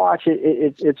if you watch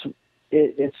it,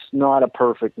 it's not a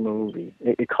perfect movie.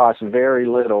 It costs very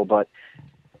little, but,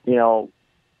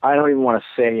 I don't even want to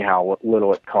say how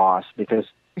little it costs because,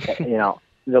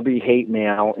 there'll be hate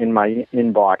mail in my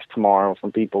inbox tomorrow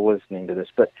from people listening to this.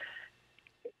 But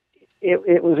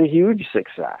it was a huge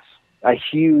success, a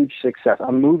huge success.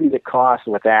 A movie that cost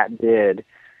what that did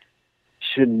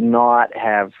should not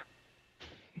have,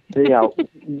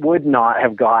 would not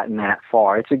have gotten that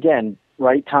far. It's, again,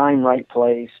 right time, right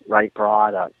place, right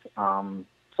product.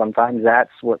 Sometimes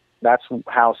that's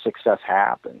how success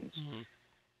happens.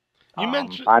 You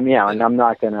mentioned, and I'm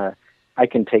not gonna. I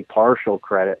can take partial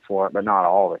credit for it, but not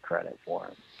all the credit for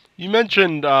it. You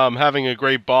mentioned having a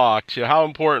great box. How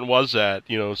important was that?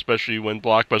 Especially when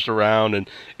Blockbuster around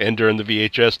and during the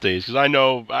VHS days.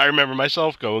 Because I remember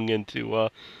myself going into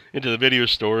the video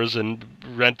stores and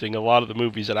renting a lot of the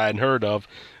movies that I hadn't heard of,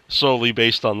 solely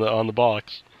based on the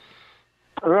box.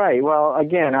 Right. Well,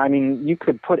 again, you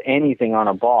could put anything on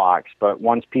a box, but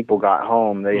once people got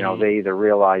home, they either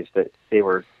realized that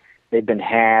they'd been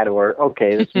had, or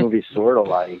okay, this movie's sort of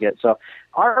like it. So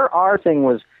our thing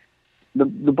was the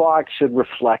box should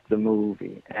reflect the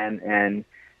movie, and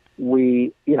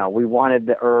we wanted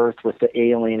the Earth with the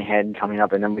alien head coming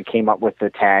up, and then we came up with the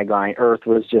tagline, "Earth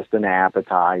was just an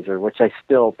appetizer," which I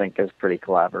still think is pretty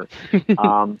clever.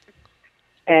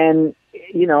 And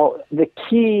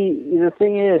the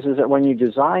thing is that when you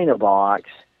design a box,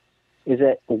 is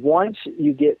that once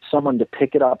you get someone to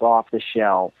pick it up off the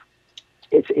shelf,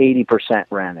 it's 80%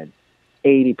 rented.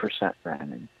 80%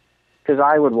 rented. Because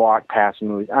I would walk past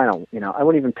movies, I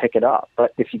wouldn't even pick it up.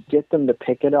 But if you get them to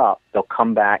pick it up, they'll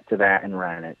come back to that and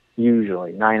rent it,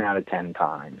 usually, 9 out of 10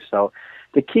 times. So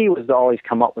the key was to always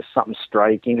come up with something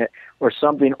striking or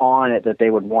something on it that they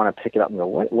would want to pick it up and go,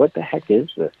 what the heck is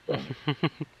this thing?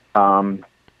 And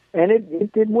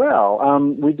it did well.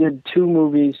 We did 2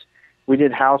 movies. We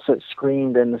did House That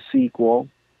Screamed and the sequel.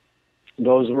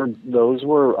 Those were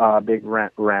big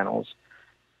rentals.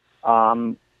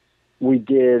 We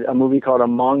did a movie called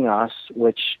Among Us,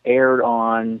 which aired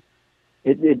on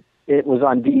it was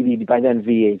on DVD. By then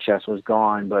VHS was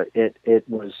gone, but it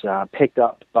was picked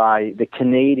up by the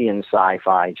Canadian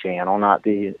Sci-Fi Channel, not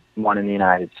the one in the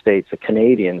United States, the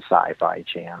Canadian Sci-Fi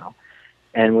Channel.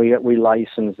 And we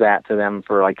licensed that to them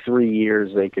for like 3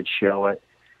 years. They could show it.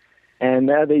 And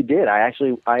they did.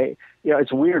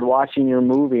 It's weird watching your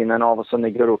movie and then all of a sudden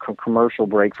they go to a commercial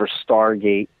break for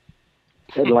Stargate,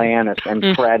 Atlantis,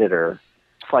 and Predator.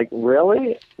 It's like,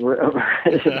 really?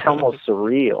 It's almost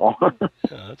surreal. Yeah,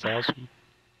 that's awesome.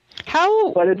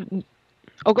 Go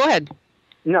ahead.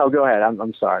 No, go ahead.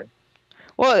 I'm sorry.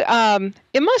 Well,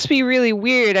 it must be really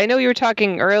weird. I know you were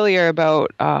talking earlier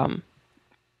about how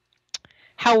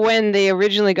when they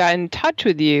originally got in touch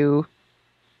with you,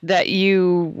 that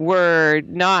you were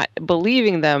not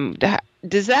believing them.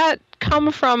 Does that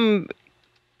come from...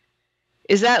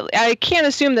 I can't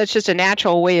assume that's just a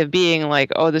natural way of being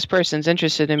like, oh, this person's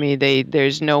interested in me.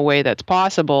 There's no way that's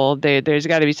possible. There's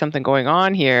got to be something going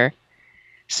on here.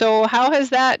 So how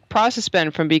has that process been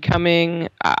from becoming,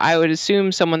 I would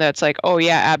assume, someone that's like, oh,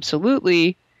 yeah,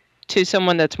 absolutely, to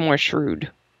someone that's more shrewd?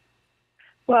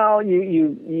 Well,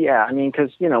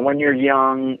 because, when you're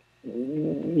young,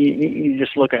 you're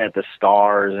just looking at the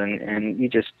stars, and you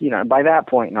just, by that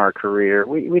point in our career,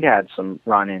 we'd had some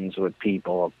run-ins with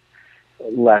people of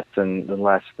less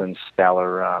than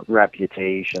stellar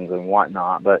reputations and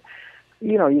whatnot, but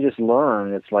you just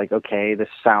learn. It's like, okay, this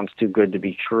sounds too good to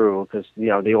be true, because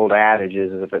the old adage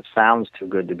is if it sounds too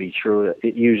good to be true,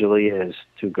 it usually is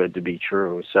too good to be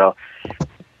true. So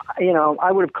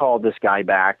I would have called this guy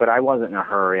back, but I wasn't in a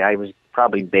hurry. I was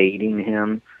probably baiting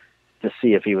him to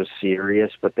see if he was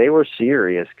serious, but they were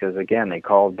serious, because again, they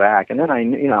called back, and then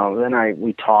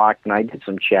we talked and I did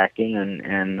some checking,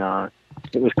 and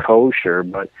it was kosher.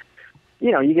 But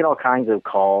you get all kinds of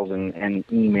calls and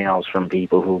emails from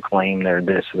people who claim they're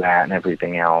this, that, and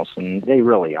everything else, and they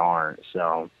really aren't.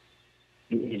 So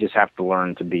you just have to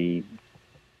learn to be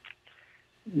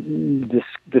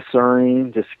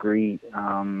discerning, discreet,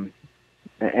 and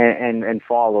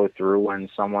follow through when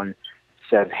someone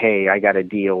says, hey, I got a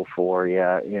deal for you,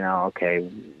 okay,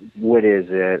 what is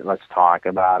it? Let's talk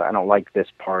about it. I don't like this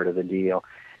part of the deal.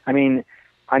 I mean,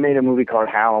 I made a movie called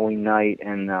Halloween Night,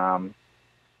 and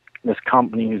this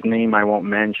company whose name I won't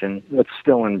mention, that's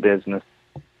still in business,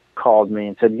 called me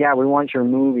and said, yeah, we want your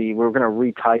movie. We're going to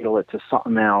retitle it to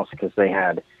something else, because they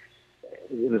had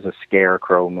it was a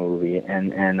Scarecrow movie,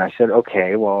 and I said,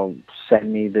 okay, well,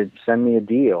 send me a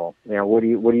deal. You know, what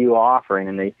are you offering?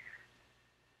 And they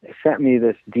sent me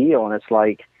this deal, and it's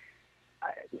like,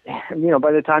 you know,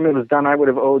 by the time it was done, I would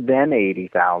have owed them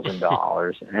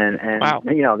 $80,000. And wow.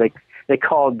 You know, they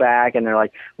called back and they're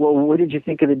like, well, what did you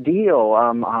think of the deal?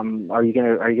 Are you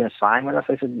gonna sign with us?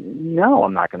 I said, no,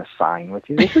 I'm not gonna sign with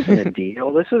you. This isn't a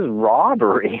deal. This is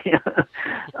robbery.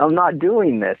 I'm not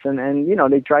doing this. And you know,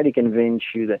 they try to convince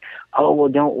you that, oh, well,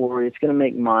 don't worry, it's gonna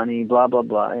make money, blah blah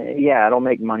blah. Yeah, it'll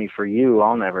make money for you.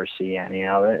 I'll never see any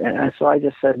of it. And so I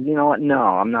just said, you know what? No,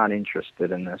 I'm not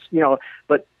interested in this. You know,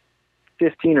 but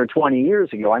 15 or 20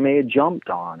 years ago, I may have jumped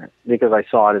on it because I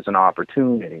saw it as an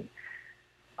opportunity.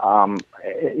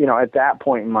 You know, at that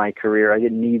point in my career, I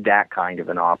didn't need that kind of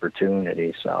an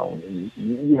opportunity. So,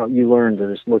 you know, you learn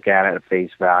to just look at it at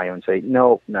face value and say,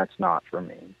 nope, that's not for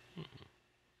me.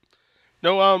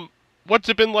 No, what's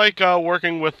it been like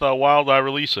working with Wild Eye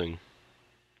Releasing?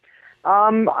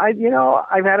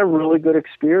 I've had a really good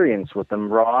experience with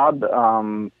them, Rob.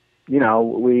 You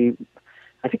know,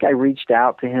 I think I reached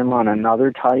out to him on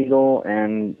another title,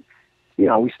 and you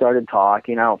know, we started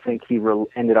talking. I don't think he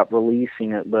ended up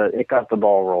releasing it, but it got the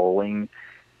ball rolling.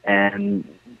 And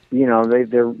you know, they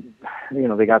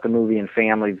got the movie in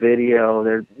Family Video.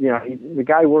 The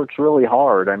guy works really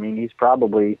hard. I mean, he's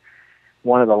probably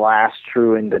one of the last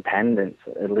true independents,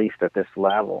 at least at this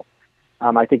level.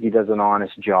 I think he does an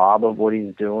honest job of what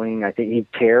he's doing. I think he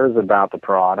cares about the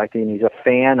product, and he's a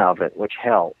fan of it, which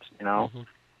helps. You know. Mm-hmm.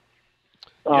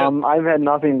 Yep. I've had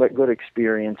nothing but good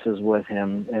experiences with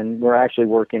him, and we're actually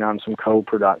working on some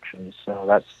co-productions, so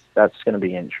that's going to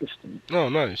be interesting. Oh,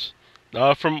 nice.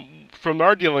 From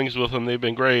our dealings with them, they've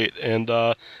been great, and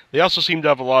they also seem to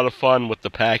have a lot of fun with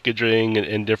the packaging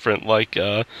and different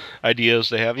ideas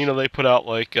they have. You know, they put out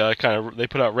they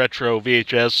put out retro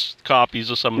VHS copies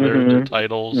of some of their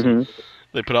titles. Mm-hmm.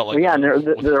 They put out and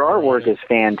their artwork is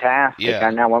fantastic. Yeah.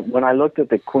 And now when I looked at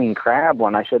the Queen Crab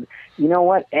one, I said, you know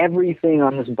what? Everything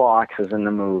on this box is in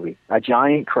the movie. A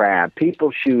giant crab,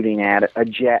 people shooting at it, a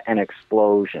jet, and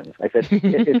explosions. I said,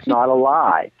 it's not a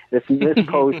lie. This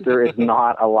poster is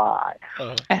not a lie.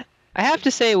 I have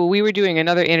to say, we were doing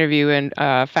another interview and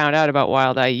found out about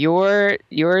Wild Eye.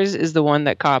 Yours is the one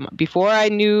that caught before I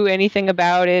knew anything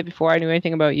about it, before I knew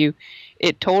anything about you.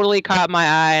 It totally caught my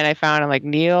eye, and I found, I'm like,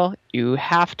 Neil, you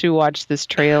have to watch this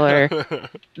trailer.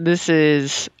 This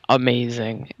is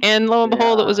amazing. And lo and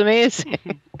behold, it was amazing.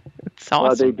 It's awesome.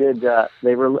 Well, they did.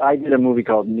 I did a movie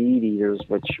called Meat Eaters,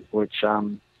 which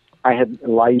I had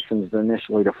licensed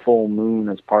initially to Full Moon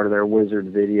as part of their Wizard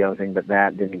Video thing, but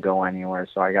that didn't go anywhere,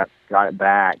 so I got it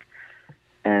back,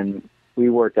 and we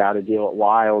worked out a deal at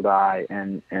Wild Eye,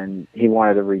 and he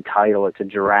wanted to retitle it to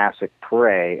Jurassic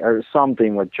Prey, or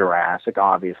something with Jurassic,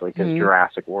 obviously, because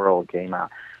Jurassic World came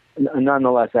out.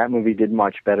 Nonetheless, that movie did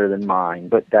much better than mine,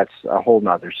 but that's a whole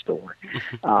nother story.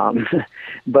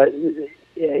 But,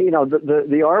 you know,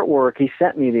 the artwork, he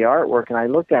sent me the artwork, and I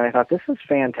looked at it, and I thought, this is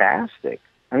fantastic.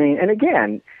 I mean, and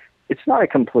again, it's not a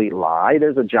complete lie.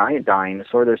 There's a giant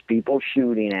dinosaur. There's people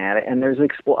shooting at it, and there's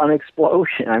an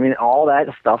explosion. I mean, all that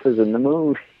stuff is in the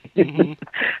movie. Mm-hmm.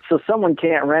 So someone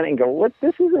can't rent it and go, "What?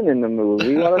 This isn't in the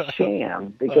movie? What a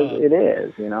sham!" Because it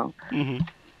is, you know. Mm-hmm.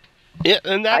 Yeah,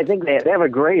 and I think they have a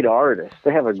great artist.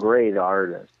 They have a great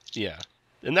artist. Yeah,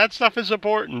 and that stuff is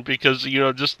important because you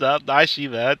know, just that I see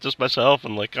that just myself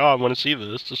and like, oh, I want to see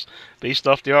this just based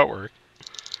off the artwork.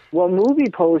 Well, movie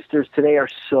posters today are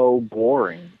so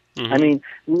boring. Mm-hmm. I mean,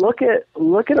 look at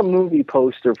a movie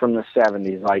poster from the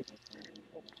 70s, like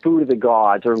Food of the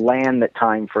Gods or Land That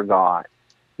Time Forgot.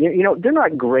 You know, they're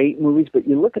not great movies, but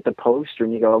you look at the poster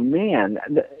and you go, man,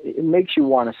 it makes you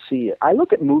want to see it. I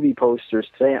look at movie posters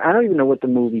today, and I don't even know what the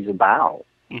movie's about.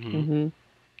 Mm-hmm.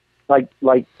 Mm-hmm.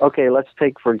 Like, okay, let's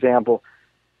take, for example,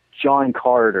 John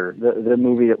Carter, the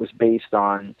movie that was based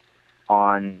on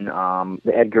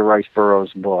the Edgar Rice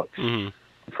Burroughs books. Mm-hmm.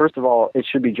 First of all, it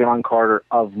should be John Carter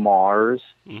of Mars.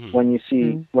 Mm-hmm.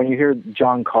 When you hear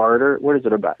John Carter, what is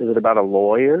it about? Is it about a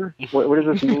lawyer? What is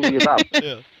this movie about?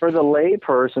 Yeah. For the lay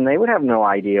person, they would have no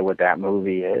idea what that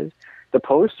movie is. The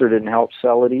poster didn't help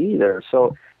sell it either.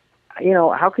 So, you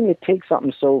know, how can you take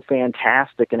something so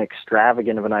fantastic and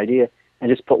extravagant of an idea and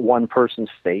just put one person's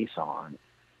face on?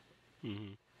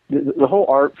 Mm-hmm. The whole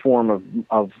art form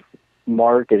of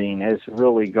marketing has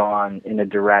really gone in a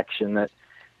direction that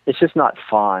it's just not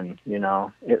fun, you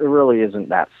know. It really isn't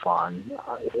that fun.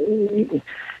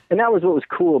 And that was what was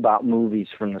cool about movies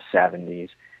from the 70s.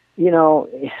 You know,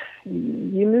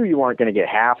 you knew you weren't going to get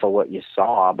half of what you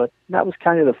saw, but that was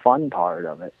kind of the fun part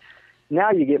of it. Now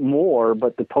you get more,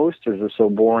 but the posters are so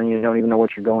boring you don't even know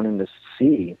what you're going in to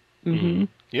see. Mm-hmm.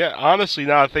 Yeah, honestly,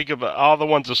 now I think of all the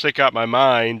ones that stick out in my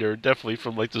mind are definitely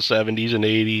from like the 70s and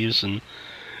 80s, and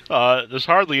there's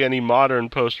hardly any modern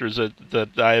posters that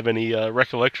I have any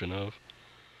recollection of.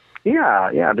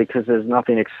 Yeah, because there's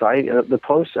nothing exciting. The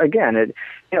post again,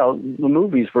 the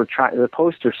movies were the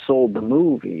poster sold the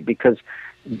movie because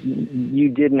you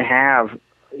didn't have,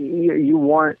 you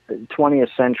weren't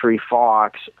 20th Century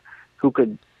Fox who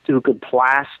could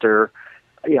plaster.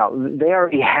 They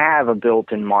already have a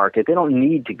built-in market. They don't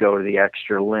need to go to the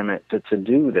extra limit to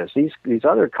do this. These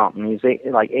other companies,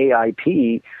 like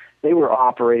AIP, they were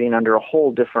operating under a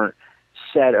whole different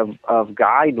set of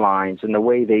guidelines, and the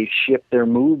way they shipped their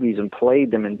movies and played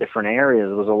them in different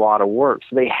areas was a lot of work.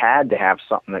 So they had to have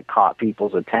something that caught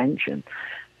people's attention.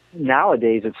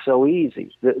 Nowadays, it's so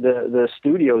easy. The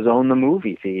studios own the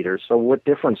movie theaters, so what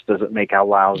difference does it make how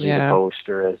lousy the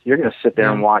poster is? You're going to sit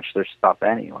there and watch their stuff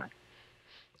anyway.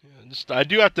 I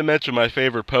do have to mention my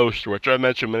favorite poster, which I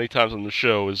mentioned many times on the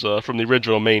show, is from the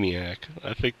original Maniac.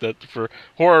 I think that for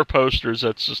horror posters,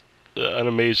 that's just an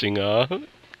amazing.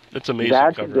 That's amazing.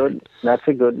 That's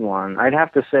a good one. I'd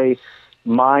have to say,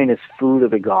 mine is Food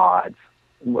of the Gods,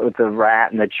 with the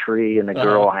rat in the tree and the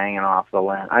girl hanging off the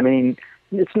limb. I mean,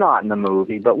 it's not in the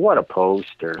movie, but what a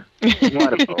poster!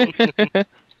 What a poster!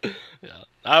 Yeah,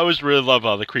 I always really love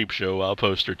the Creepshow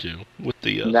poster too, with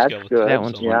the that's skeleton. good. That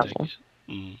one's wonderful.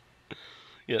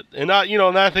 Yeah, and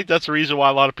I think that's the reason why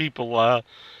a lot of people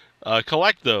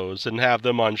collect those and have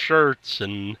them on shirts.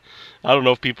 And I don't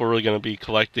know if people are really going to be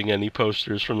collecting any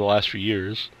posters from the last few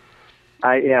years.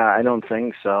 I don't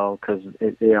think so, because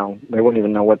they wouldn't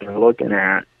even know what they're looking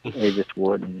at. They just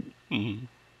wouldn't. Mm-hmm.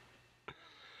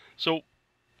 So,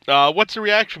 what's the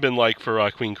reaction been like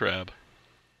for Queen Crab?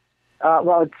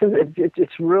 Well,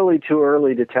 it's really too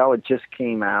early to tell. It just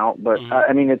came out, but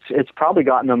I mean, it's probably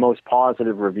gotten the most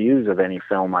positive reviews of any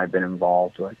film I've been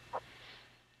involved with.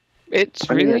 It's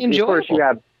really enjoyable. Of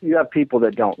course, you have people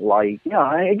that don't like.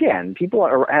 Again,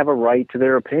 people have a right to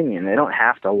their opinion. They don't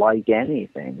have to like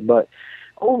anything, but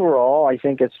overall, I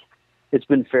think it's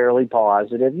been fairly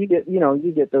positive. You get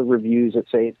the reviews that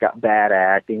say it's got bad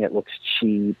acting, it looks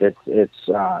cheap, it's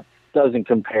doesn't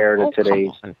compare to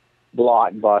today's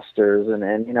blockbusters,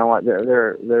 and you know what,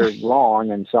 they're wrong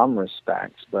in some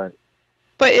respects, but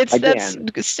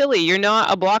that's silly. You're not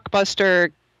a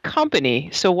blockbuster company,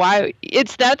 so why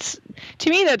to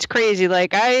me that's crazy.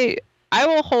 Like I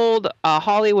will hold a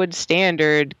Hollywood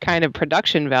standard kind of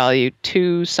production value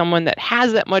to someone that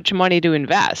has that much money to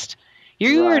invest.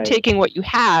 You are taking what you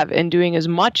have and doing as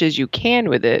much as you can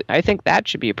with it. I think that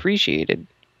should be appreciated.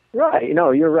 Right.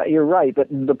 No, you're right. But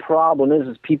the problem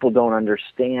is people don't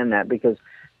understand that, because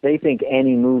they think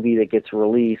any movie that gets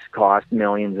released costs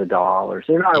millions of dollars.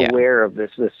 They're not aware of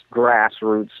this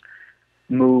grassroots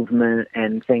movement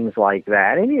and things like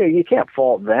that. And you can't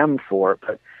fault them for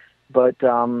it. But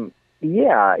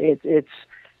it's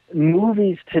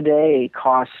movies today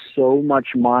cost so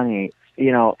much money.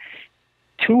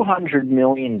 $200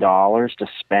 million to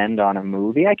spend on a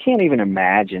movie. I can't even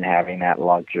imagine having that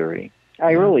luxury.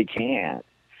 I really can't.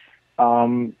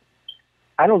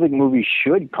 I don't think movies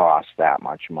should cost that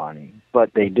much money,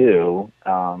 but they do.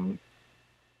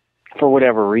 For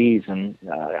whatever reason,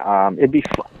 it'd be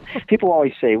fun. People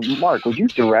always say, "Mark, would you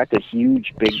direct a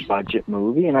huge, big budget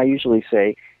movie?" And I usually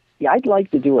say, "Yeah, I'd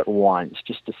like to do it once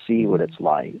just to see what it's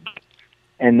like,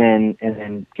 and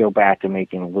then go back to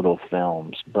making little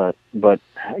films." But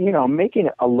making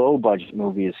a low budget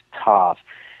movie is tough.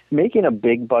 Making a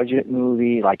big budget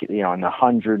movie, like in the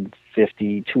 $150,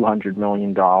 $200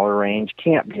 million range,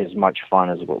 can't be as much fun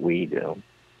as what we do.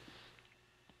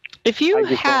 If you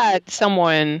had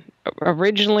someone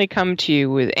originally come to you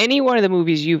with any one of the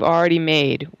movies you've already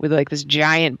made with like this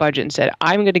giant budget and said,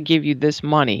 "I'm going to give you this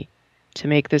money to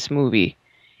make this movie,"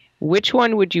 which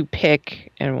one would you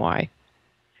pick and why?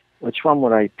 Which one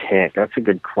would I pick? That's a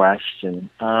good question.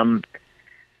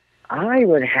 I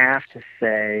would have to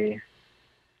say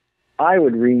I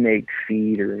would remake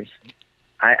Feeders.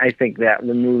 I think that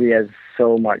the movie has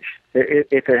so much.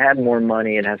 If it had more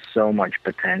money, it has so much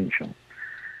potential.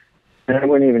 And I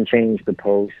wouldn't even change the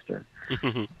poster.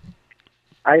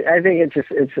 I think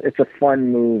it's a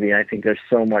fun movie. I think there's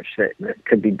so much that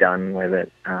could be done with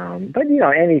it. But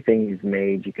anything you've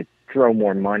made, you could throw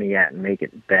more money at and make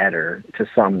it better to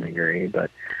some degree. But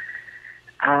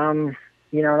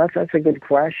that's a good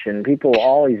question. People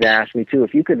always ask me too,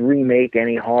 if you could remake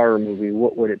any horror movie,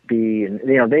 what would it be? And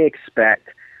they expect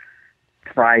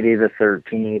Friday the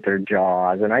 13th or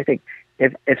Jaws, and I think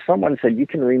if someone said you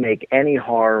can remake any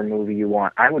horror movie you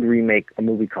want, I would remake a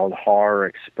movie called Horror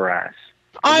Express.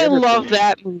 I love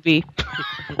that movie.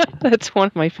 That's one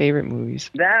of my favorite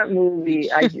movies. That movie,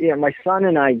 my son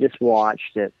and I just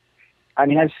watched it. I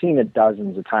mean, I've seen it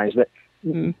dozens of times, but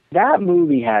that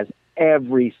movie has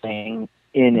everything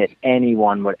in it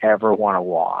anyone would ever want to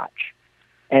watch.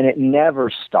 And it never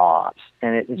stops.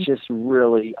 And it's just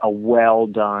really a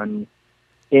well-done,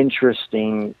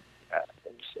 interesting,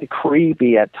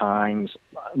 creepy at times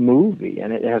movie.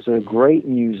 And it has a great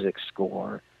music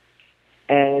score.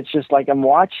 And it's just like I'm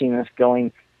watching this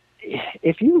going,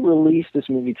 if you release this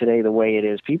movie today the way it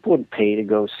is, people would pay to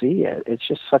go see it. It's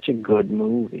just such a good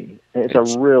movie. It's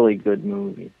a really good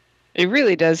movie. It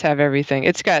really does have everything.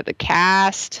 It's got the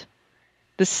cast,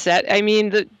 the set. I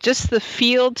mean, just the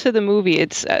feel to the movie.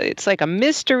 It's like a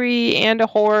mystery and a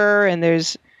horror, and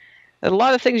there's a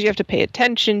lot of things you have to pay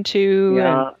attention to.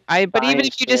 Yeah, but even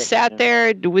if you just sat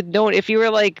there with if you were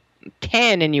like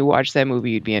 10 and you watched that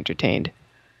movie, you'd be entertained.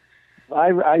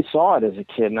 I saw it as a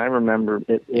kid, and I remember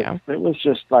it was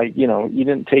just like, you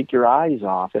didn't take your eyes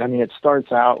off it. I mean, it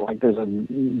starts out like there's a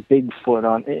Bigfoot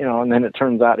on, and then it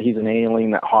turns out he's an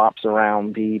alien that hops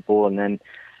around people, and then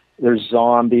there's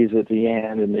zombies at the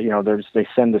end, and, they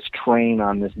send this train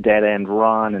on this dead-end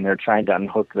run, and they're trying to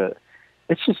unhook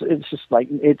it's just like,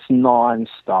 it's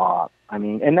nonstop. I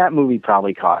mean, and that movie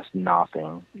probably cost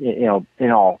nothing.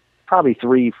 Probably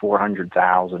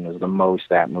 $300,000-$400,000 is the most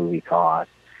that movie cost,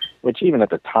 which even at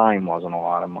the time wasn't a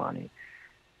lot of money.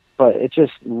 But it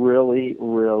just really,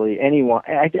 really,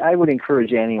 I would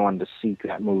encourage anyone to seek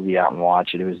that movie out and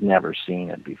watch it who has never seen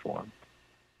it before.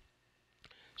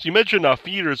 So you mentioned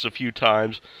Feeders a few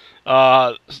times.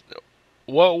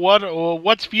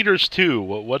 What's Feeders 2?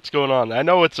 What's going on? I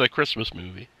know it's a Christmas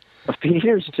movie.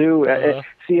 Feeders 2.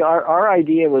 See, our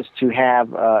idea was to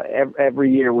have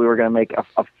every year we were going to make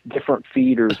a different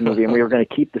Feeders movie, and we were going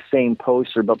to keep the same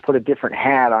poster but put a different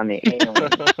hat on the alien.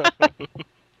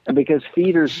 And because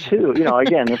Feeders 2,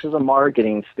 again, this is a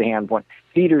marketing standpoint.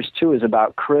 Feeders 2 is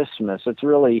about Christmas. It's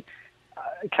really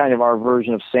kind of our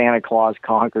version of Santa Claus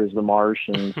Conquers the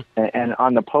Martians. And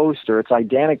on the poster, it's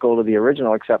identical to the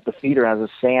original, except the feeder has a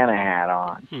Santa hat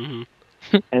on. Mm-hmm.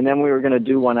 And then we were going to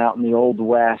do one out in the Old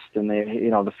West, and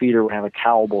the feeder would have a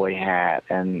cowboy hat,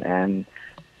 and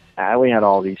we had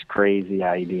all these crazy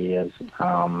ideas,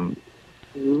 to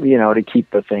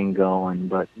keep the thing going.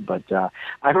 But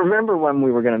I remember when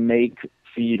we were going to make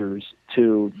Feeders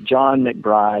 2, John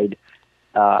McBride,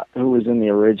 who was in the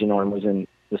original and was in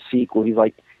the sequel, he's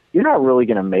like, "You're not really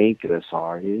going to make this,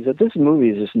 are you?" He said, "This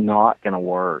movie is just not going to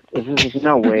work. There's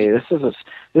no way. This is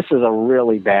a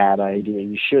really bad idea.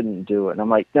 You shouldn't do it." And I'm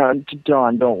like, "No,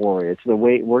 John, don't worry. It's the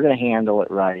way we're going to handle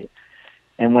it right."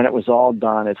 And when it was all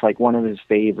done, it's like one of his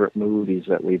favorite movies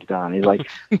that we've done. He's like,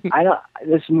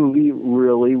 "This movie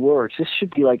really works. This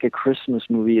should be like a Christmas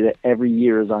movie that every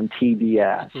year is on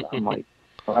TBS." I'm like,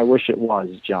 well, "I wish it was,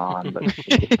 John, but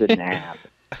it just didn't happen."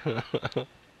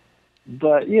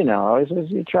 But, you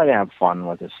try to have fun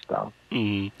with this stuff.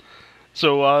 Mm.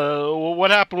 So, what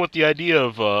happened with the idea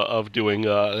of doing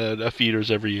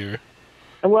Feeders every year?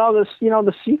 Well,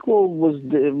 the sequel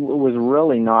was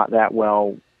really not that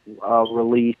well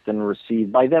released and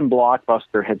received. By then,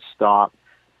 Blockbuster had stopped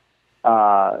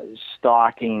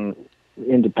stocking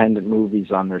independent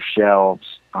movies on their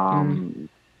shelves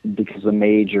because the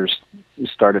majors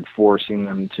started forcing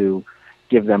them to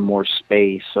give them more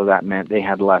space, so that meant they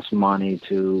had less money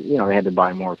to, they had to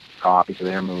buy more copies of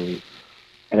their movies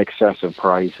at excessive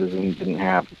prices, and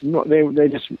they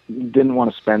just didn't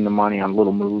want to spend the money on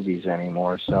little movies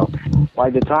anymore. So by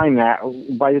the time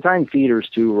Feeders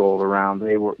 2 rolled around,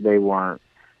 they weren't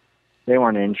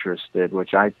interested,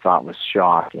 which I thought was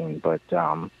shocking. But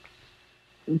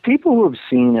people who have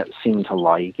seen it seem to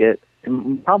like it.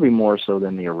 Probably more so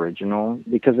than the original,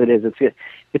 because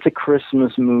it's a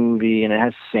Christmas movie and it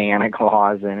has Santa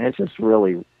Claus in it. It's just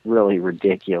really, really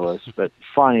ridiculous, but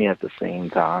funny at the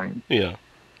same time. Yeah.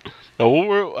 Now,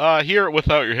 we're here at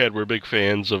Without Your Head, we're big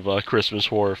fans of Christmas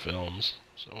horror films.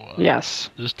 So yes,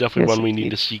 this is definitely one we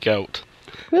need to seek out.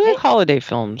 We like holiday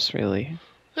films, really.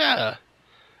 Yeah.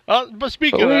 But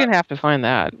speaking we're of that, gonna have to find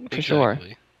that for sure.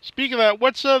 Speaking of that,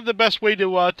 what's the best way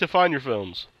to find your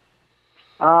films?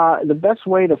 The best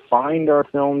way to find our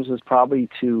films is probably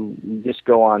to just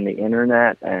go on the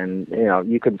internet, and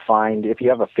you can find, if you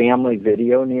have a family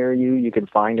video near you, you can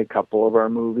find a couple of our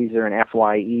movies. They're in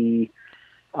FYE.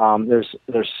 There's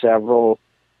several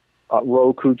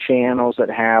Roku channels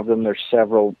that have them. There's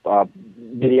several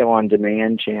video on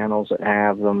demand channels that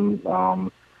have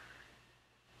them.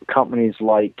 companies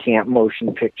like Camp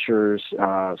Motion Pictures,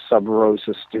 Sub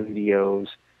Rosa Studios,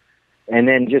 and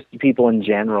then just people in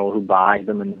general who buy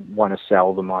them and want to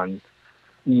sell them on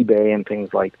eBay and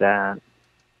things like that.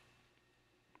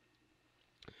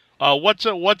 What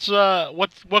can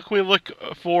we look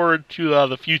forward to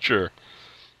the future?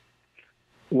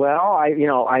 Well,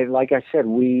 I like I said,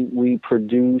 we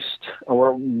produced,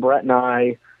 or Brett and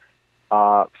I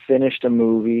finished a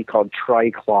movie called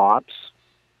Triclops.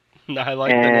 I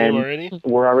like the name already.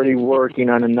 We're already working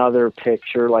on another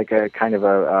picture, like a kind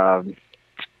of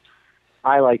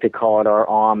I like to call it our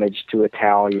homage to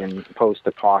Italian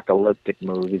post-apocalyptic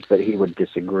movies, but he would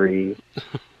disagree.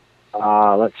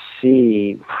 Let's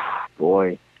see.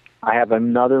 Boy, I have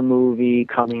another movie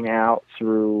coming out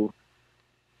through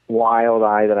Wild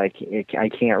Eye that I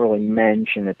can't really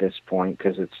mention at this point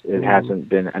because it hasn't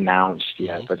been announced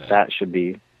yet, but that should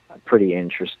be pretty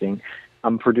interesting.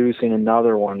 I'm producing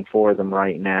another one for them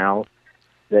right now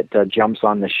that jumps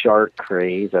on the shark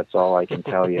craze. That's all I can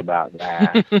tell you about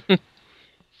that.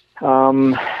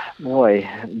 Boy,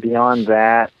 beyond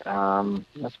that,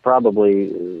 that's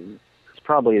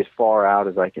probably as far out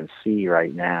as I can see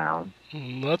right now.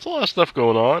 That's a lot of stuff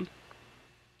going on.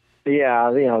 Yeah,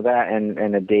 that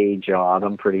and a day job.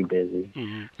 I'm pretty busy.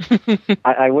 Mm-hmm.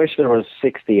 I wish there was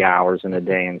 60 hours in a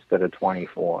day instead of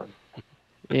 24.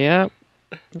 Yeah.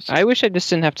 I wish I just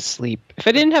didn't have to sleep. If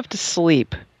I didn't have to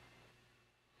sleep,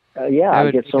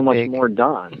 I'd get so much more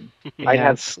done. I'd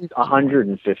have sleep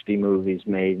 150 movies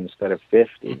made instead of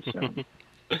 50.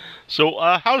 So,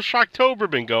 how's Shocktober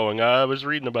been going? I was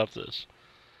reading about this.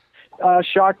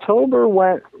 Shocktober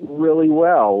went really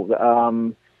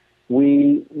well.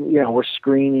 We're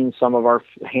screening some of our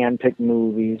hand-picked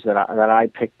movies that I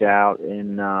picked out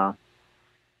in a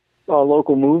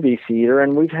local movie theater,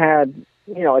 and we've had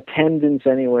attendance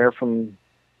anywhere from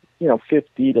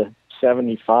 50 to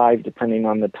 75, depending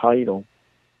on the title.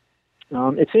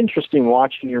 It's interesting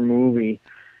watching your movie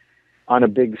on a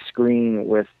big screen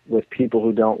with people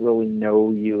who don't really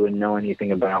know you and know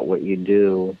anything about what you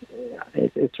do.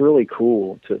 It's really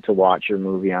cool to watch your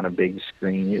movie on a big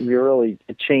screen.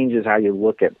 It changes how you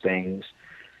look at things.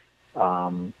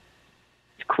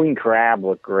 Queen Crab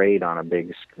looked great on a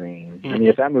big screen. Mm-hmm. I mean,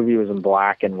 if that movie was in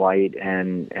black and white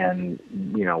and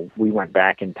we went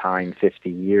back in time 50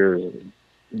 years,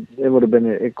 it would have been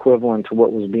equivalent to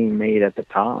what was being made at the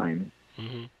time.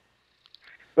 Mm-hmm.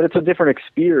 But it's a different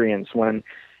experience when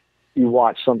you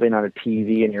watch something on a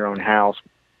TV in your own house,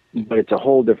 but it's a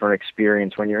whole different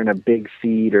experience when you're in a big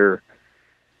theater,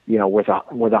 with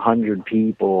 100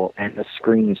 people and the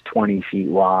screen's 20 feet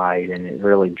wide, and it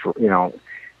really,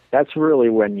 that's really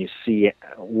when you see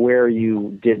where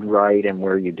you did right and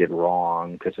where you did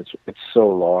wrong, because it's so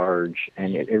large,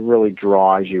 and it really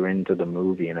draws you into the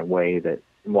movie in a way that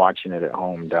watching it at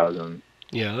home doesn't.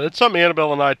 Yeah, that's something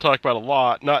Annabelle and I talk about a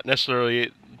lot, not necessarily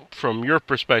from your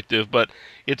perspective, but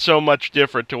it's so much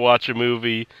different to watch a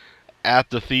movie at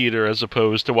the theater as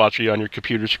opposed to watching it on your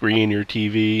computer screen, your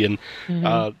TV, and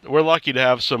we're lucky to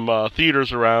have some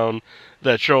theaters around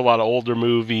that show a lot of older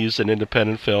movies and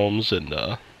independent films, and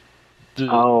I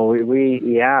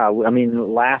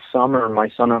mean, last summer my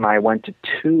son and I went to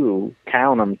two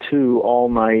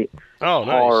all-night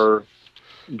horror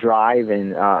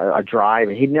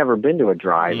drive-in. He'd never been to a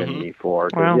drive-in before,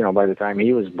 because by the time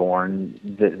he was born,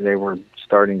 they were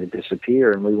starting to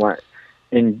disappear, and we went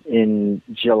in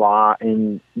June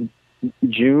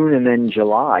and then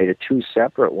July to two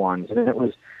separate ones, and it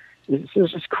was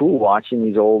just cool watching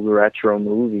these old retro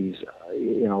movies,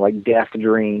 like Death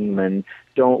Dream and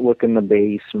Don't Look in the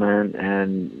Basement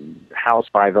and House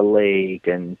by the Lake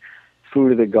and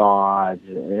Food of the Gods.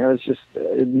 It was just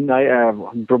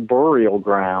Burial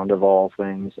Ground of all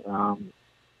things.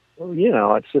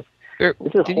 It's just.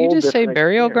 Did you just say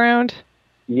Burial Ground?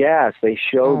 Yes, they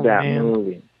showed that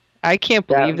movie. I can't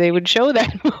believe they would show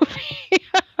that movie.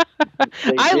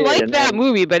 I like that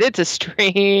movie, but it's a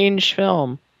strange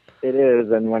film. It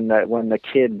is, and when the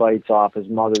kid bites off his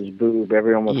mother's boob,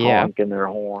 everyone was honking their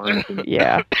horns. And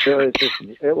it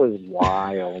was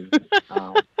wild.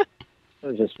 It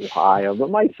was just wild.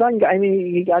 But my son,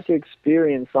 he got to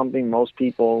experience something most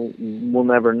people will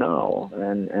never know,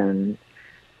 and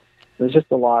it was just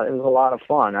a lot. It was a lot of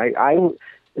fun.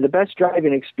 The best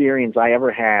driving experience I ever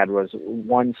had was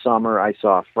one summer I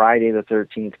saw Friday the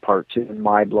 13th Part 2 and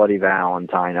My Bloody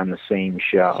Valentine on the same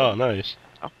show. Oh, nice.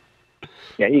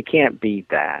 Yeah, you can't beat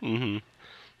that. Mm-hmm.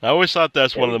 I always thought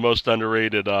that's one of the most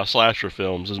underrated slasher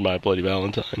films, is My Bloody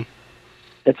Valentine.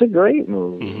 It's a great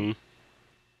movie.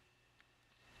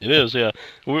 Mm-hmm. It is, yeah.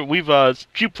 We've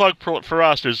cheap plug for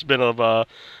us. There's been I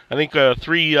think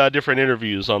 3 different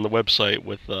interviews on the website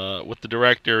with the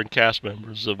director and cast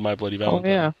members of My Bloody Oh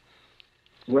Valentine. yeah.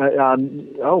 Right,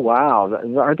 oh wow!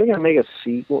 Aren't they going to make a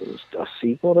sequel? A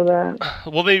sequel to that?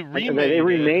 Well, they remade They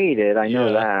remade it. I know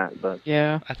Yeah. that, but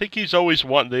Yeah. I think he's always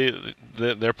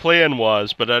their plan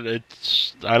was, but I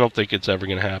don't think it's ever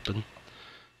going to happen.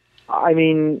 I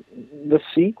mean, the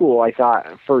sequel, I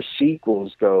thought, for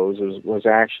sequels was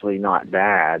actually not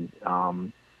bad.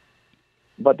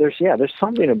 But there's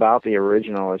something about the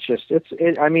original. It's just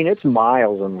I mean, it's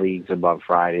miles and leagues above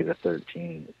Friday the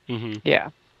 13th. Mm-hmm. Yeah.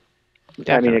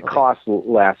 I mean, it Definitely. costs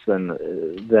less than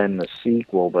the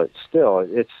sequel, but still,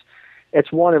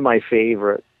 it's one of my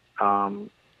favorite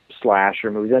slasher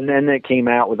movies. And then it came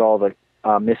out with all the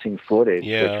missing footage,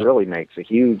 Yeah. which really makes a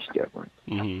huge difference.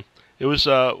 Mm-hmm. It was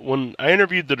when I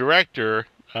interviewed the director.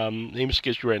 Name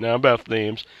escapes me right now about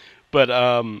names, but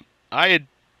I had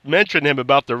mentioned him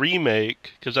about the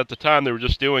remake because at the time they were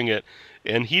just doing it,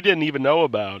 and he didn't even know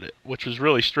about it, which was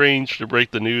really strange to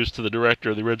break the news to the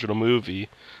director of the original movie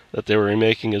that they were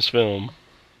remaking his film.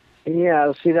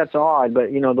 Yeah, see, that's odd,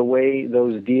 but the way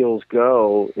those deals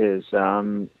go is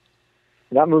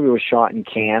that movie was shot in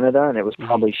Canada, and it was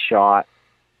probably shot.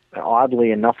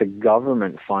 Oddly enough, the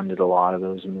government funded a lot of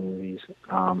those movies,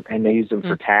 and they used them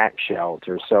for tax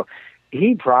shelters. So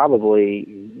he probably,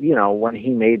 when he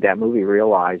made that movie,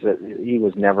 realized that he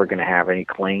was never going to have any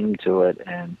claim to it.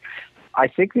 And I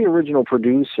think the original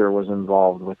producer was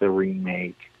involved with the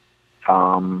remake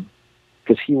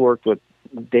because he worked with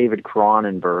David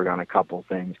Cronenberg on a couple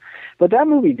things. But that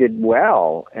movie did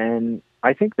well, and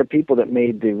I think the people that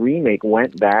made the remake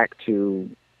went back to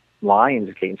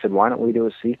Lionsgate and said, "Why don't we do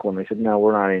a sequel?" And they said, "No,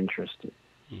 we're not interested.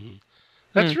 Mm-hmm.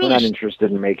 We're not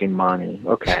interested in making money."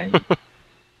 Okay.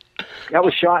 That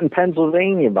was shot in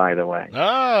Pennsylvania, by the way.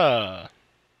 Ah,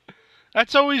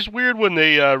 that's always weird when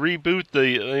they reboot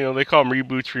they call them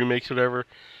reboots, remakes, whatever.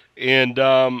 And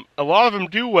a lot of them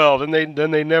do well. Then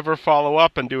they never follow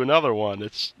up and do another one.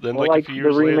 It's then Well, like a few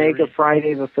years the remake later. of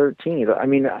Friday the 13th. I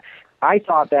mean, I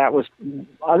thought that was,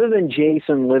 other than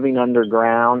Jason living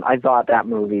underground, I thought that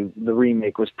movie, the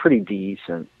remake, was pretty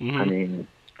decent. Mm-hmm. I mean,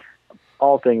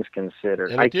 all things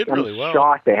considered. And it did really well. I'm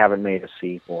shocked they haven't made a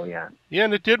sequel yet. Yeah,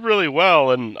 and it did really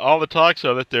well. And all the talks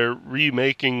are that they're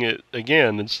remaking it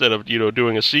again instead of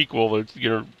doing a sequel.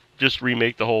 They're just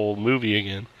remake the whole movie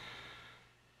again.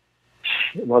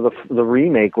 Well, the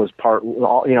remake was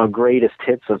greatest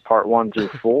hits of part 1 through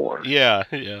 4. Yeah.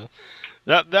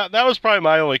 That was probably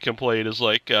my only complaint is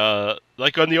like on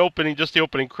the opening, just the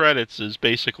opening credits is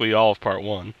basically all of part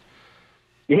 1.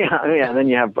 Yeah. And then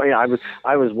you have. I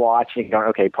was watching. Going,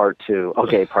 okay, part 2.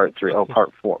 Okay, part 3. Oh,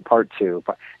 part 4. Part 2.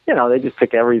 They just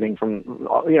pick everything from.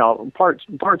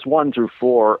 Parts 1 through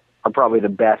 4 are probably the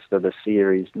best of the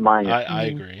series. Minus I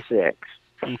agree. 6.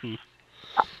 Mm-hmm.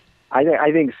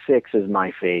 I think 6 is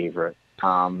my favorite.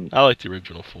 I like the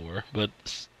original 4, but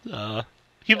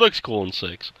he looks cool in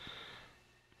 6.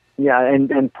 Yeah,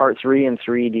 and part 3 in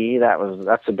 3D.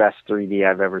 That's the best 3D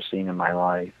I've ever seen in my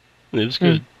life. It was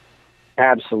good.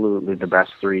 Absolutely the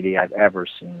best 3D I've ever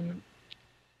seen.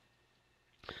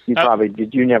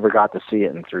 You never got to see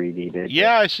it in 3D, did you?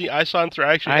 Yeah, I saw it.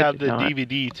 I actually have the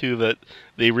DVD too that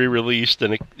they re-released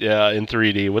in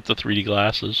 3D with the 3D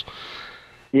glasses.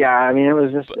 Yeah, I mean, it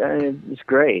was just it's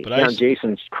great.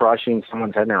 Jason's crushing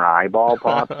someone's head and their eyeball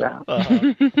pops out.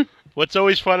 What's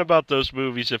always fun about those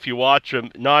movies, if you watch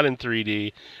them not in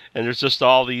 3D, and there's just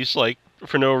all these, like,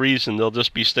 for no reason, they'll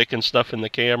just be sticking stuff in the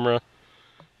camera.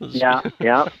 Yeah.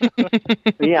 Yeah,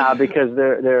 because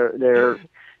they're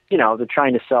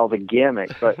trying to sell the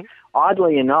gimmick. But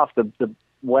oddly enough, the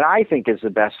what I think is the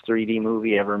best 3D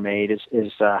movie ever made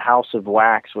is House of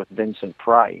Wax with Vincent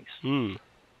Price.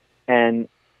 And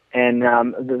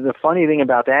the funny thing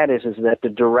about that is that the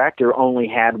director only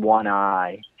had one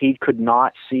eye. He could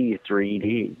not see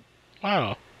 3D.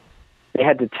 Wow. They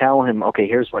had to tell him, okay,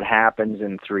 here's what happens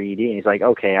in 3D. And he's like,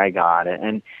 okay, I got it.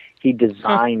 And he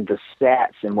designed the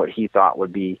sets in what he thought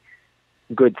would be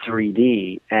good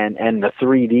 3D. And the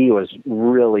 3D was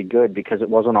really good because it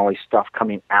wasn't always stuff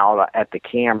coming out at the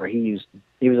camera. He was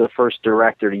the first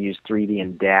director to use 3D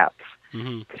in depth.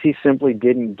 Because he simply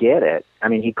didn't get it. I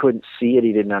mean, he couldn't see it.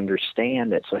 He didn't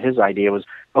understand it. So his idea was,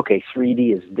 okay,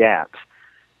 3D is depth.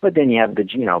 But then you have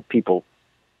the, people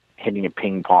hitting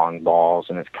ping pong balls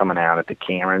and it's coming out at the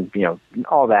camera and,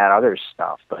 all that other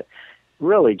stuff. But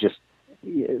really just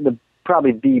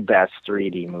probably the best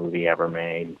 3D movie ever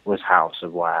made was House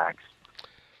of Wax.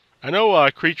 I know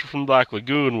Creature from Black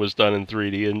Lagoon was done in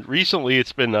 3D, and recently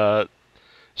it's been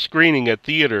screening at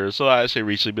theaters. So I say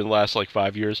recently, been the last like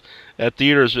 5 years at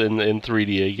theaters in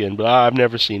 3D again. But I've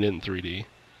never seen it in 3D.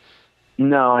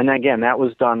 No, and again, that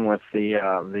was done with the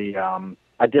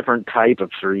a different type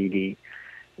of 3D.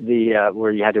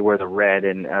 Where you had to wear the red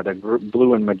and the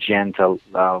blue and magenta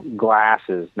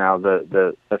glasses. Now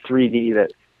the 3D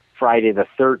that Friday the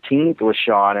 13th was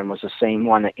shot in was the same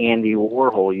one that Andy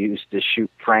Warhol used to shoot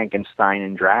Frankenstein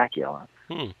and Dracula.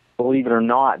 Believe it or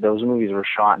not, those movies were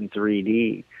shot in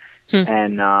 3D,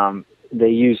 and they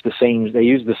used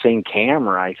the same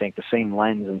camera, I think, the same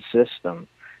lens and system,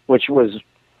 which was,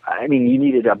 I mean, you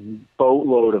needed a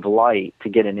boatload of light to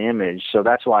get an image. So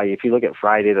that's why if you look at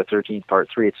Friday the 13th Part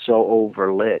 3, it's so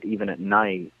overlit even at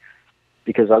night,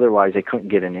 because otherwise they couldn't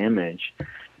get an image.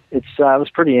 It was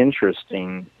pretty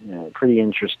interesting. Pretty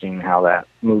interesting how that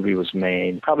movie was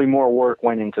made. Probably more work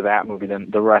went into that movie than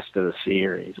the rest of the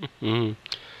series. Mm-hmm.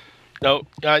 Now,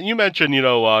 you mentioned,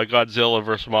 Godzilla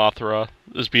vs. Mothra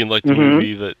as being like the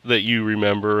movie that you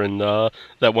remember, and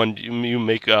that one you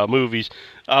make movies.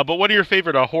 But what are your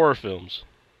favorite horror films?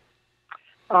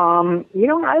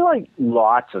 I like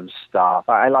lots of stuff.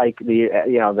 I like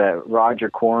the Roger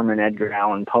Corman, Edgar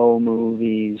Allan Poe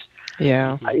movies.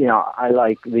 Yeah. I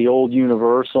like the old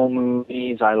Universal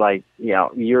movies. I like,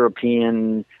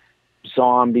 European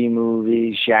zombie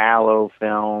movies, giallo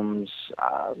films,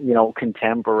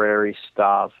 contemporary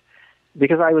stuff.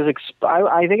 Because I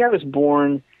think I was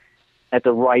born at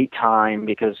the right time,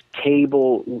 because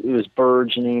cable was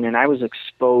burgeoning, and I was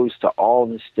exposed to all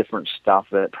this different stuff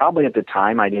that probably at the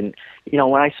time I didn't.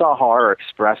 When I saw Horror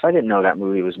Express, I didn't know that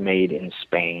movie was made in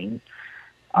Spain.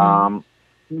 I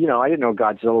didn't know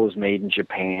Godzilla was made in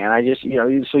Japan. I just,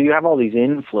 so you have all these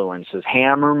influences.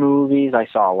 Hammer movies, I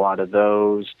saw a lot of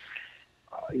those.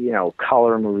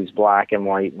 Color movies, black and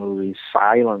white movies,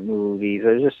 silent movies.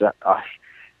 There's just a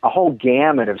whole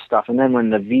gamut of stuff. And then when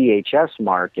the VHS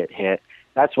market hit,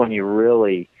 that's when you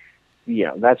really,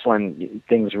 that's when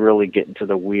things really get into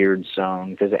the weird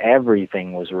zone, because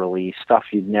everything was released. Stuff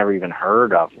you'd never even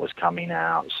heard of was coming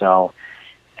out. So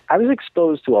I was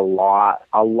exposed to a lot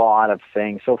of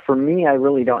things. So for me, I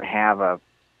really don't have a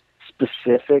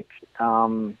specific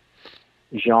genre.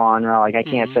 Like, I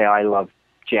can't say I love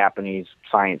Japanese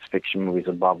science fiction movies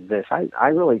above this. I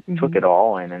really took it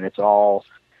all in, and it's all,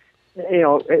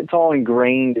 it's all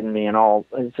ingrained in me, and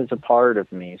it's a part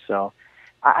of me. So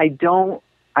I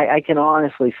can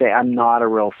honestly say I'm not a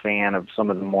real fan of some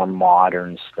of the more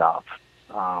modern stuff.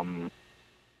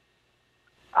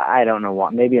 I don't know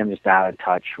what. Maybe I'm just out of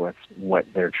touch with what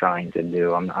they're trying to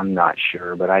do. I'm not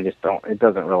sure, but I just don't. It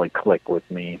doesn't really click with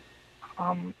me.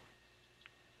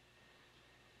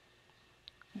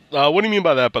 What do you mean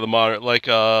by that? By the modern,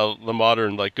 the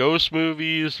modern ghost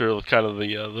movies, or kind of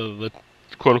the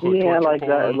quote unquote torture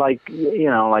porn?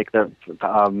 Like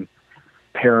the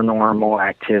Paranormal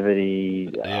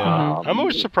Activity. Yeah, I'm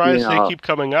always surprised they keep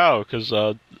coming out, because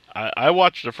I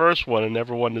watched the first one and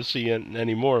never wanted to see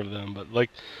any more of them. But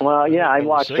I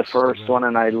watched the first one,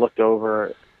 and I looked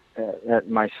over at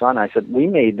my son. I said, "We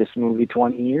made this movie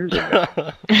 20 years ago."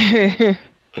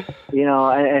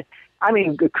 I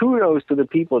mean, kudos to the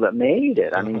people that made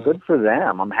it. I mean, good for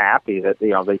them. I'm happy that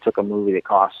they took a movie that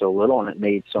cost so little and it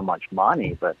made so much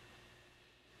money. But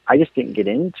I just didn't get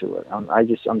into it.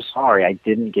 I'm sorry, I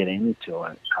didn't get into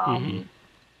it.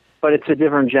 But it's a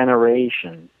different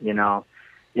generation.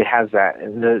 It has that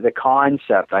the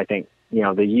concept. I think the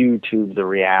YouTube, the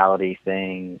reality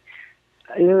thing.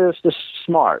 It's just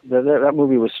smart. That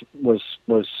movie was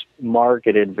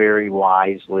marketed very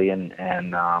wisely, and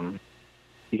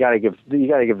you got to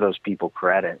give those people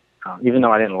credit. Even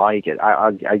though I didn't like it,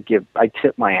 I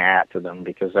tip my hat to them,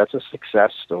 because that's a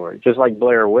success story. Just like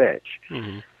Blair Witch.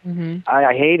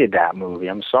 I hated that movie.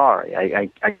 I'm sorry.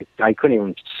 I couldn't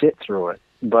even sit through it.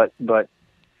 But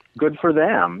good for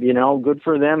them. Good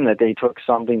for them that they took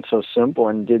something so simple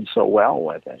and did so well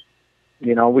with it.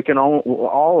 We can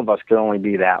all of us could only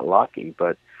be that lucky.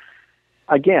 But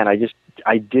again,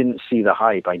 I didn't see the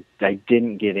hype. I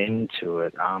didn't get into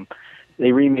it.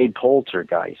 They remade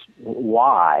Poltergeist.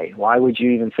 Why? Why would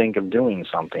you even think of doing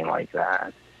something like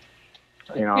that?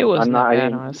 It wasn't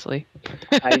bad, honestly.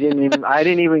 I didn't even.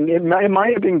 It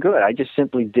might have been good. I just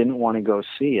simply didn't want to go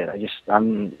see it. I just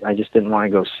didn't want to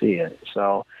go see it.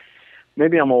 So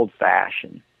maybe I'm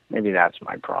old-fashioned. Maybe that's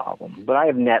my problem. But I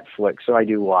have Netflix, so I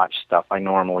do watch stuff I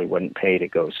normally wouldn't pay to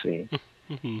go see.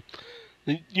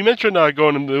 You mentioned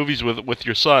going to movies with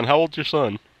your son. How old's your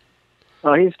son?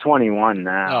 Oh, he's 21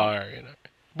 now. Oh, all right.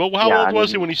 But how old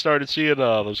was he when he started seeing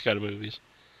those kind of movies?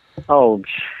 Oh,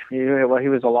 he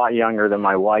was a lot younger than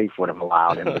my wife would have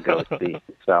allowed him to go see.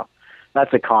 So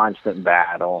that's a constant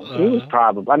battle. He was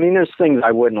probably, I mean, there's things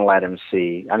I wouldn't let him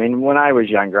see. I mean, when I was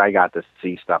younger, I got to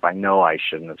see stuff I know I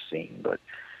shouldn't have seen, but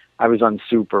I was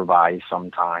unsupervised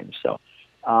sometimes. So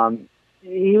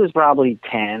he was probably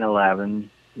 10, 11,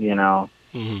 you know,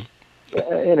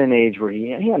 at an age where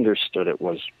he understood it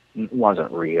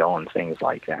wasn't real and things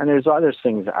like that. And there's other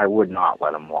things that I would not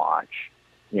let him watch.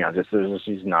 You know,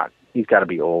 he's got to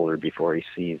be older before he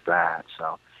sees that.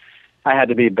 So I had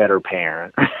to be a better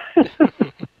parent.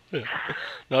 Yeah.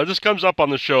 No, this comes up on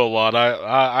the show a lot.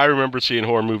 I remember seeing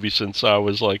horror movies since I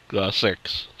was like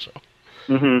 6. So.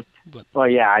 But. Well,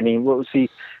 yeah. I mean,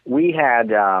 we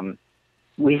had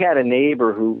a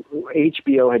neighbor who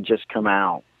HBO had just come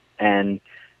out, and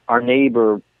our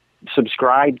neighbor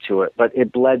subscribed to it, but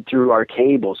it bled through our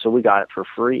cable, so we got it for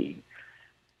free.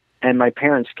 And my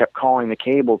parents kept calling the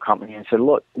cable company and said,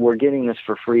 look, we're getting this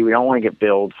for free. We don't want to get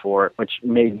billed for it, which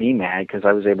made me mad because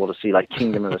I was able to see like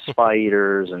Kingdom of the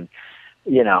Spiders and,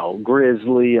 you know,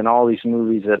 Grizzly and all these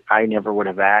movies that I never would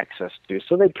have access to.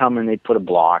 So they'd come and they'd put a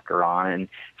blocker on it, and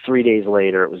 3 days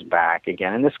later it was back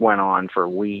again. And this went on for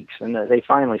weeks. And they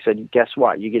finally said, guess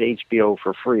what? You get HBO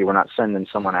for free. We're not sending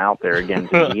someone out there again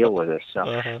to deal with this.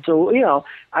 So, so, you know,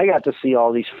 I got to see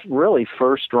all these really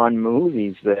first-run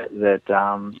movies that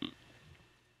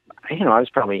you know, I was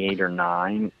probably 8 or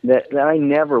 9 that I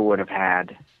never would have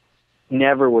had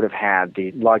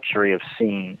the luxury of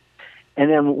seeing. And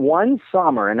then one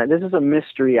summer, and this is a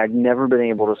mystery I've never been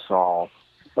able to solve,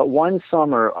 but one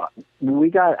summer we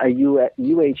got a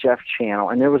UHF channel,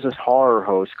 and there was this horror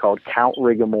host called Count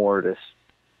Rigamortis.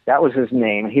 That was his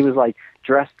name. He was like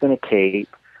dressed in a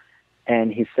cape,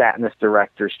 and he sat in this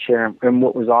director's chair in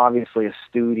what was obviously a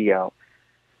studio.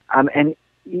 And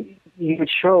he would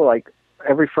show like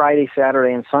every Friday,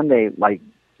 Saturday, and Sunday, like,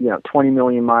 you know, 20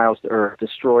 Million Miles to Earth,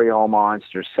 Destroy All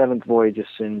Monsters, Seventh Voyage of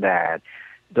Sinbad,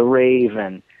 The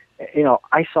Raven. You know,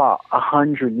 I saw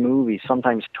 100 movies,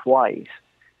 sometimes twice,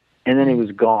 and then he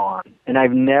was gone. And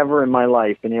I've never in my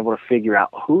life been able to figure out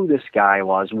who this guy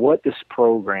was, what this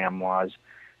program was.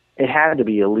 It had to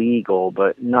be illegal,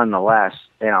 but nonetheless,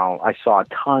 you know, I saw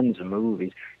tons of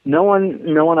movies. No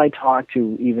one I talked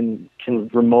to even can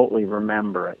remotely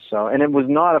remember it. So, and it was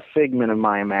not a figment of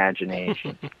my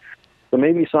imagination. So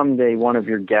maybe someday one of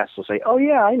your guests will say, "Oh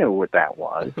yeah, I know what that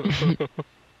was."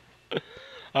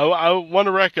 I want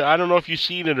to reckon. I don't know if you've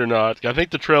seen it or not. I think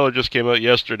the trailer just came out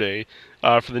yesterday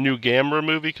for the new Gamera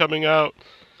movie coming out.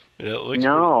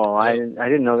 No, I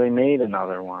didn't know they made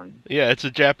another one. Yeah, it's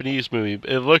a Japanese movie.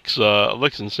 It looks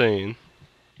insane.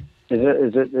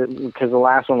 Is it because the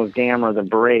last one was Gamera the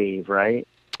Brave, right?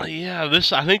 Yeah,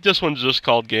 I think this one's just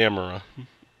called Gamera.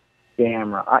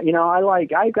 Gamera. You know,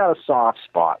 I've got a soft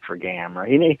spot for Gamera.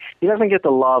 He doesn't get the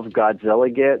love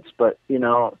Godzilla gets, but you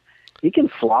know, he can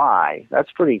fly.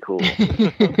 That's pretty cool.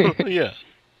 Yeah.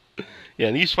 Yeah,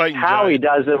 and he's fighting how he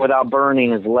does it without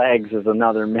burning his legs is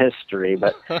another mystery.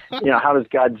 But, you know, how does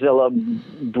Godzilla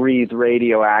breathe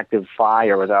radioactive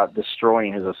fire without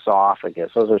destroying his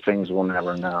esophagus? Those are things we'll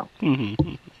never know.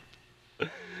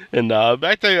 And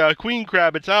back to Queen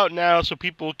Crab, it's out now, so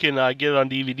people can get it on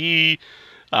DVD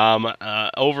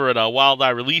over at Wild Eye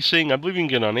Releasing. I believe you can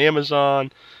get it on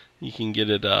Amazon. You can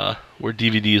get it where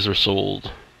DVDs are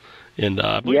sold. And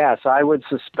yes, I would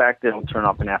suspect it'll turn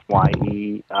up in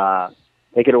FYE.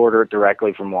 They could order it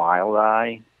directly from Wild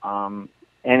Eye, and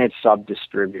its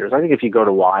sub-distributors. I think if you go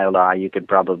to Wild Eye, you could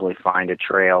probably find a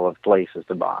trail of places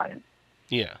to buy it.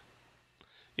 Yeah.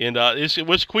 And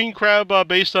was Queen Crab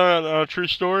based on a true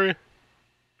story?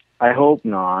 I hope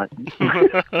not.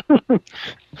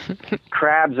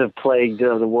 Crabs have plagued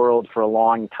the world for a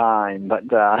long time, but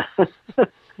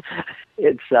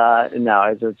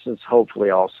it's hopefully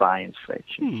all science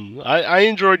fiction. I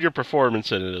enjoyed your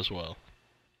performance in it as well.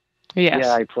 Yes.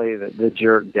 Yeah, I play the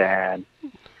jerk dad.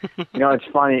 You know, it's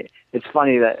funny. It's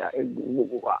funny that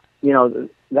you know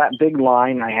that big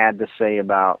line I had to say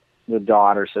about the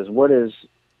daughter says, what did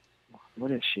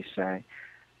she say?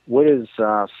 What is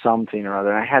something or other?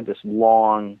 And I had this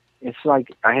long. It's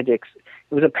like I had to. It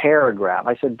was a paragraph.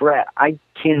 I said, Brett, I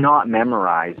cannot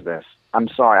memorize this. I'm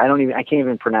sorry. I can't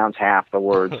even pronounce half the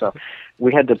words. So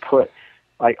we had to put.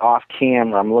 Like off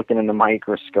camera, I'm looking in the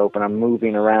microscope and I'm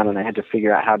moving around, and I had to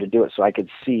figure out how to do it so I could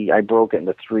see. I broke it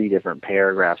into 3 different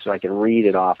paragraphs so I could read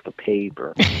it off the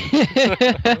paper.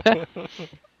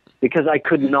 Because I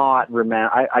could not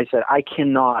remember. I said, I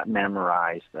cannot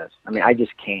memorize this. I mean, I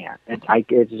just can't.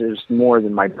 It's just more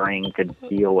than my brain could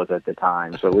deal with at the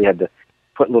time. So we had to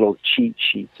put little cheat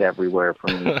sheets everywhere for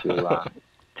me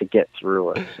to get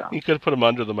through it. So. You could have put them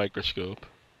under the microscope.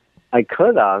 I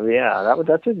could have, yeah.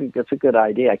 That's a good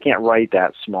idea. I can't write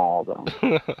that small though.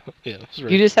 Yeah, that's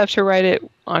right. You just have to write it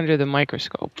under the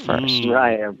microscope first.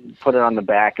 Right, put it on the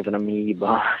back of an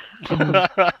amoeba.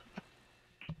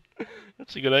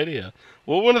 That's a good idea.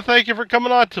 Well, I want to thank you for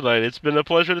coming on tonight. It's been a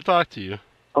pleasure to talk to you.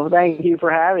 Oh, thank you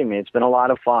for having me. It's been a lot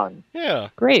of fun. Yeah.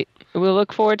 Great. We'll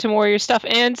look forward to more of your stuff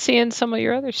and seeing some of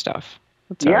your other stuff.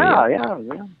 Yeah.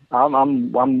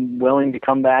 I'm willing to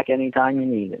come back anytime you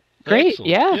need it. Great. Excellent.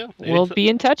 Yeah. We'll be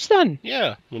in touch then.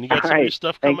 Yeah. When you got some All new right.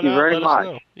 stuff Thank coming you out, very let much. us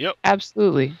know. Yep.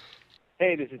 Absolutely.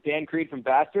 Hey, this is Dan Creed from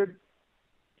Bastard.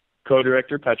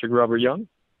 Co-director Patrick Robert Young.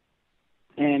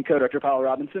 And co-director Paul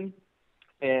Robinson.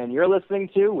 And you're listening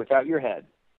to Without Your Head.